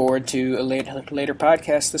 We'll look forward to a later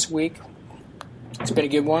podcast this week. It's been a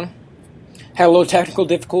good one. Had a little technical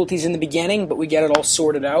difficulties in the beginning, but we got it all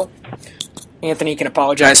sorted out. Anthony can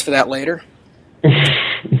apologize for that later.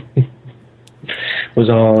 Was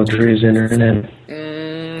all Drew's internet?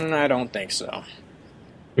 I don't think so.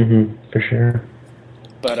 For sure.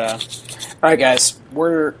 But, alright guys,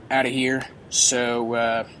 we're out of here. So,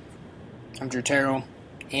 I'm Drew Terrell.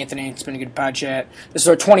 Anthony, it's been a good pod chat. This is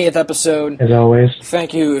our 20th episode. As always.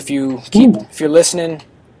 Thank you if you're listening.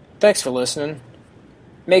 Thanks for listening.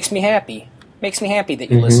 Makes me happy. Makes me happy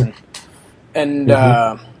that you listen. And,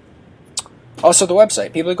 also the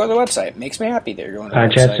website. People that go to the website. Makes me happy that you're going to the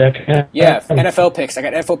website. Yeah, NFL picks. I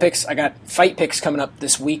got NFL picks. I got fight picks coming up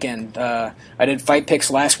this weekend. I did fight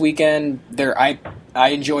picks last weekend. I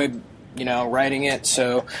enjoyed, writing it,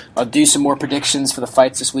 so I'll do some more predictions for the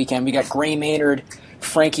fights this weekend. We got Gray Maynard,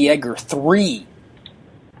 Frankie Edgar 3.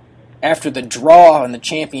 After the draw in the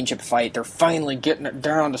championship fight, they're finally getting it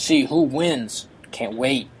down to see who wins. Can't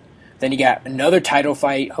wait. Then you got another title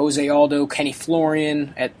fight, Jose Aldo, Kenny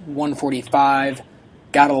Florian at 145.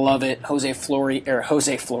 Gotta love it. Jose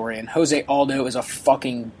Aldo is a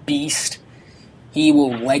fucking beast. He will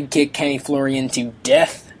leg kick Kenny Florian to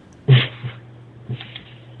death.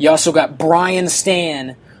 You also got Brian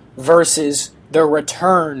Stann versus the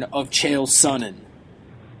return of Chael Sonnen.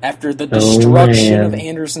 After the destruction of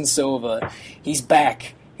Anderson Silva, he's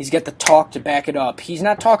back. He's got the talk to back it up. He's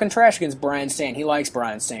not talking trash against Brian Stann. He likes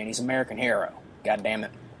Brian Stann. He's an American hero. God damn it.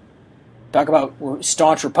 Talk about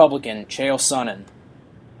staunch Republican, Chael Sonnen.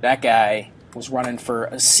 That guy was running for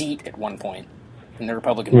a seat at one point in the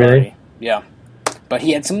Republican Party. Yeah. But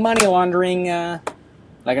he had some money laundering.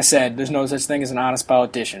 Like I said, there's no such thing as an honest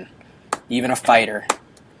politician. Even a fighter.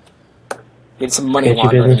 He had some money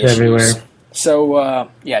laundering issues. Everywhere. So,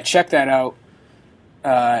 check that out.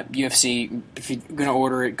 UFC, if you're going to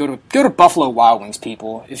order it, go to Buffalo Wild Wings,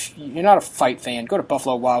 people. If you're not a fight fan, go to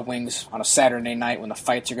Buffalo Wild Wings on a Saturday night when the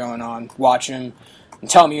fights are going on. Watch them and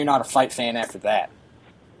tell me you're not a fight fan after that.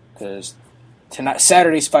 Because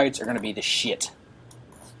Saturday's fights are going to be the shit.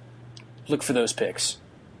 Look for those picks.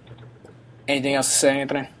 Anything else to say,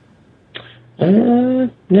 Anthony? No,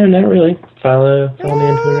 not really. Follow me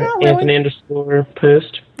on Twitter,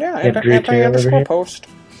 Anthony_post. Yeah, Anthony_post.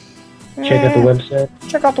 Check out the website.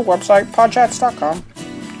 Check out the website, podchats.com.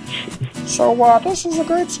 So, this is a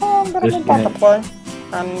great song that I'm about to play.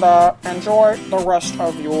 And, enjoy the rest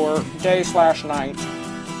of your day/night.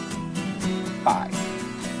 Bye.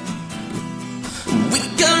 We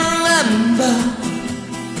can remember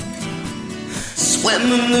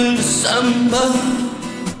swimming in December,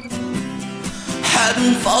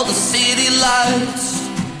 heading for the city lights.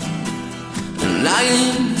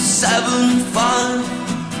 975,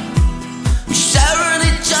 we sharing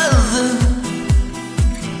each other,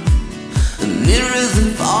 nearer than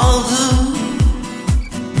farther.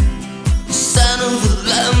 The scent of the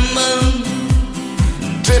lemon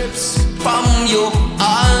drips from your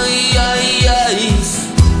eyes.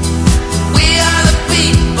 We are the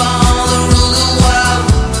people that rule the world,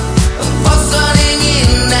 fussing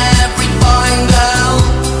in every boy and girl,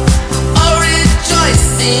 all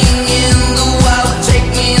rejoicing in the world. Take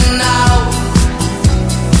me now,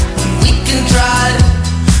 we can try.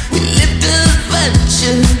 We live the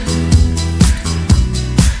adventure,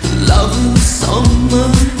 love in the summer,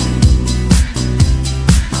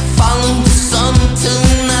 follow the sun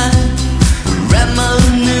tonight,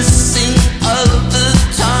 reminiscing of the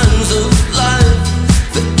times of life.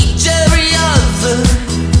 For each every other,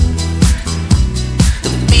 the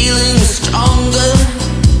feeling is stronger.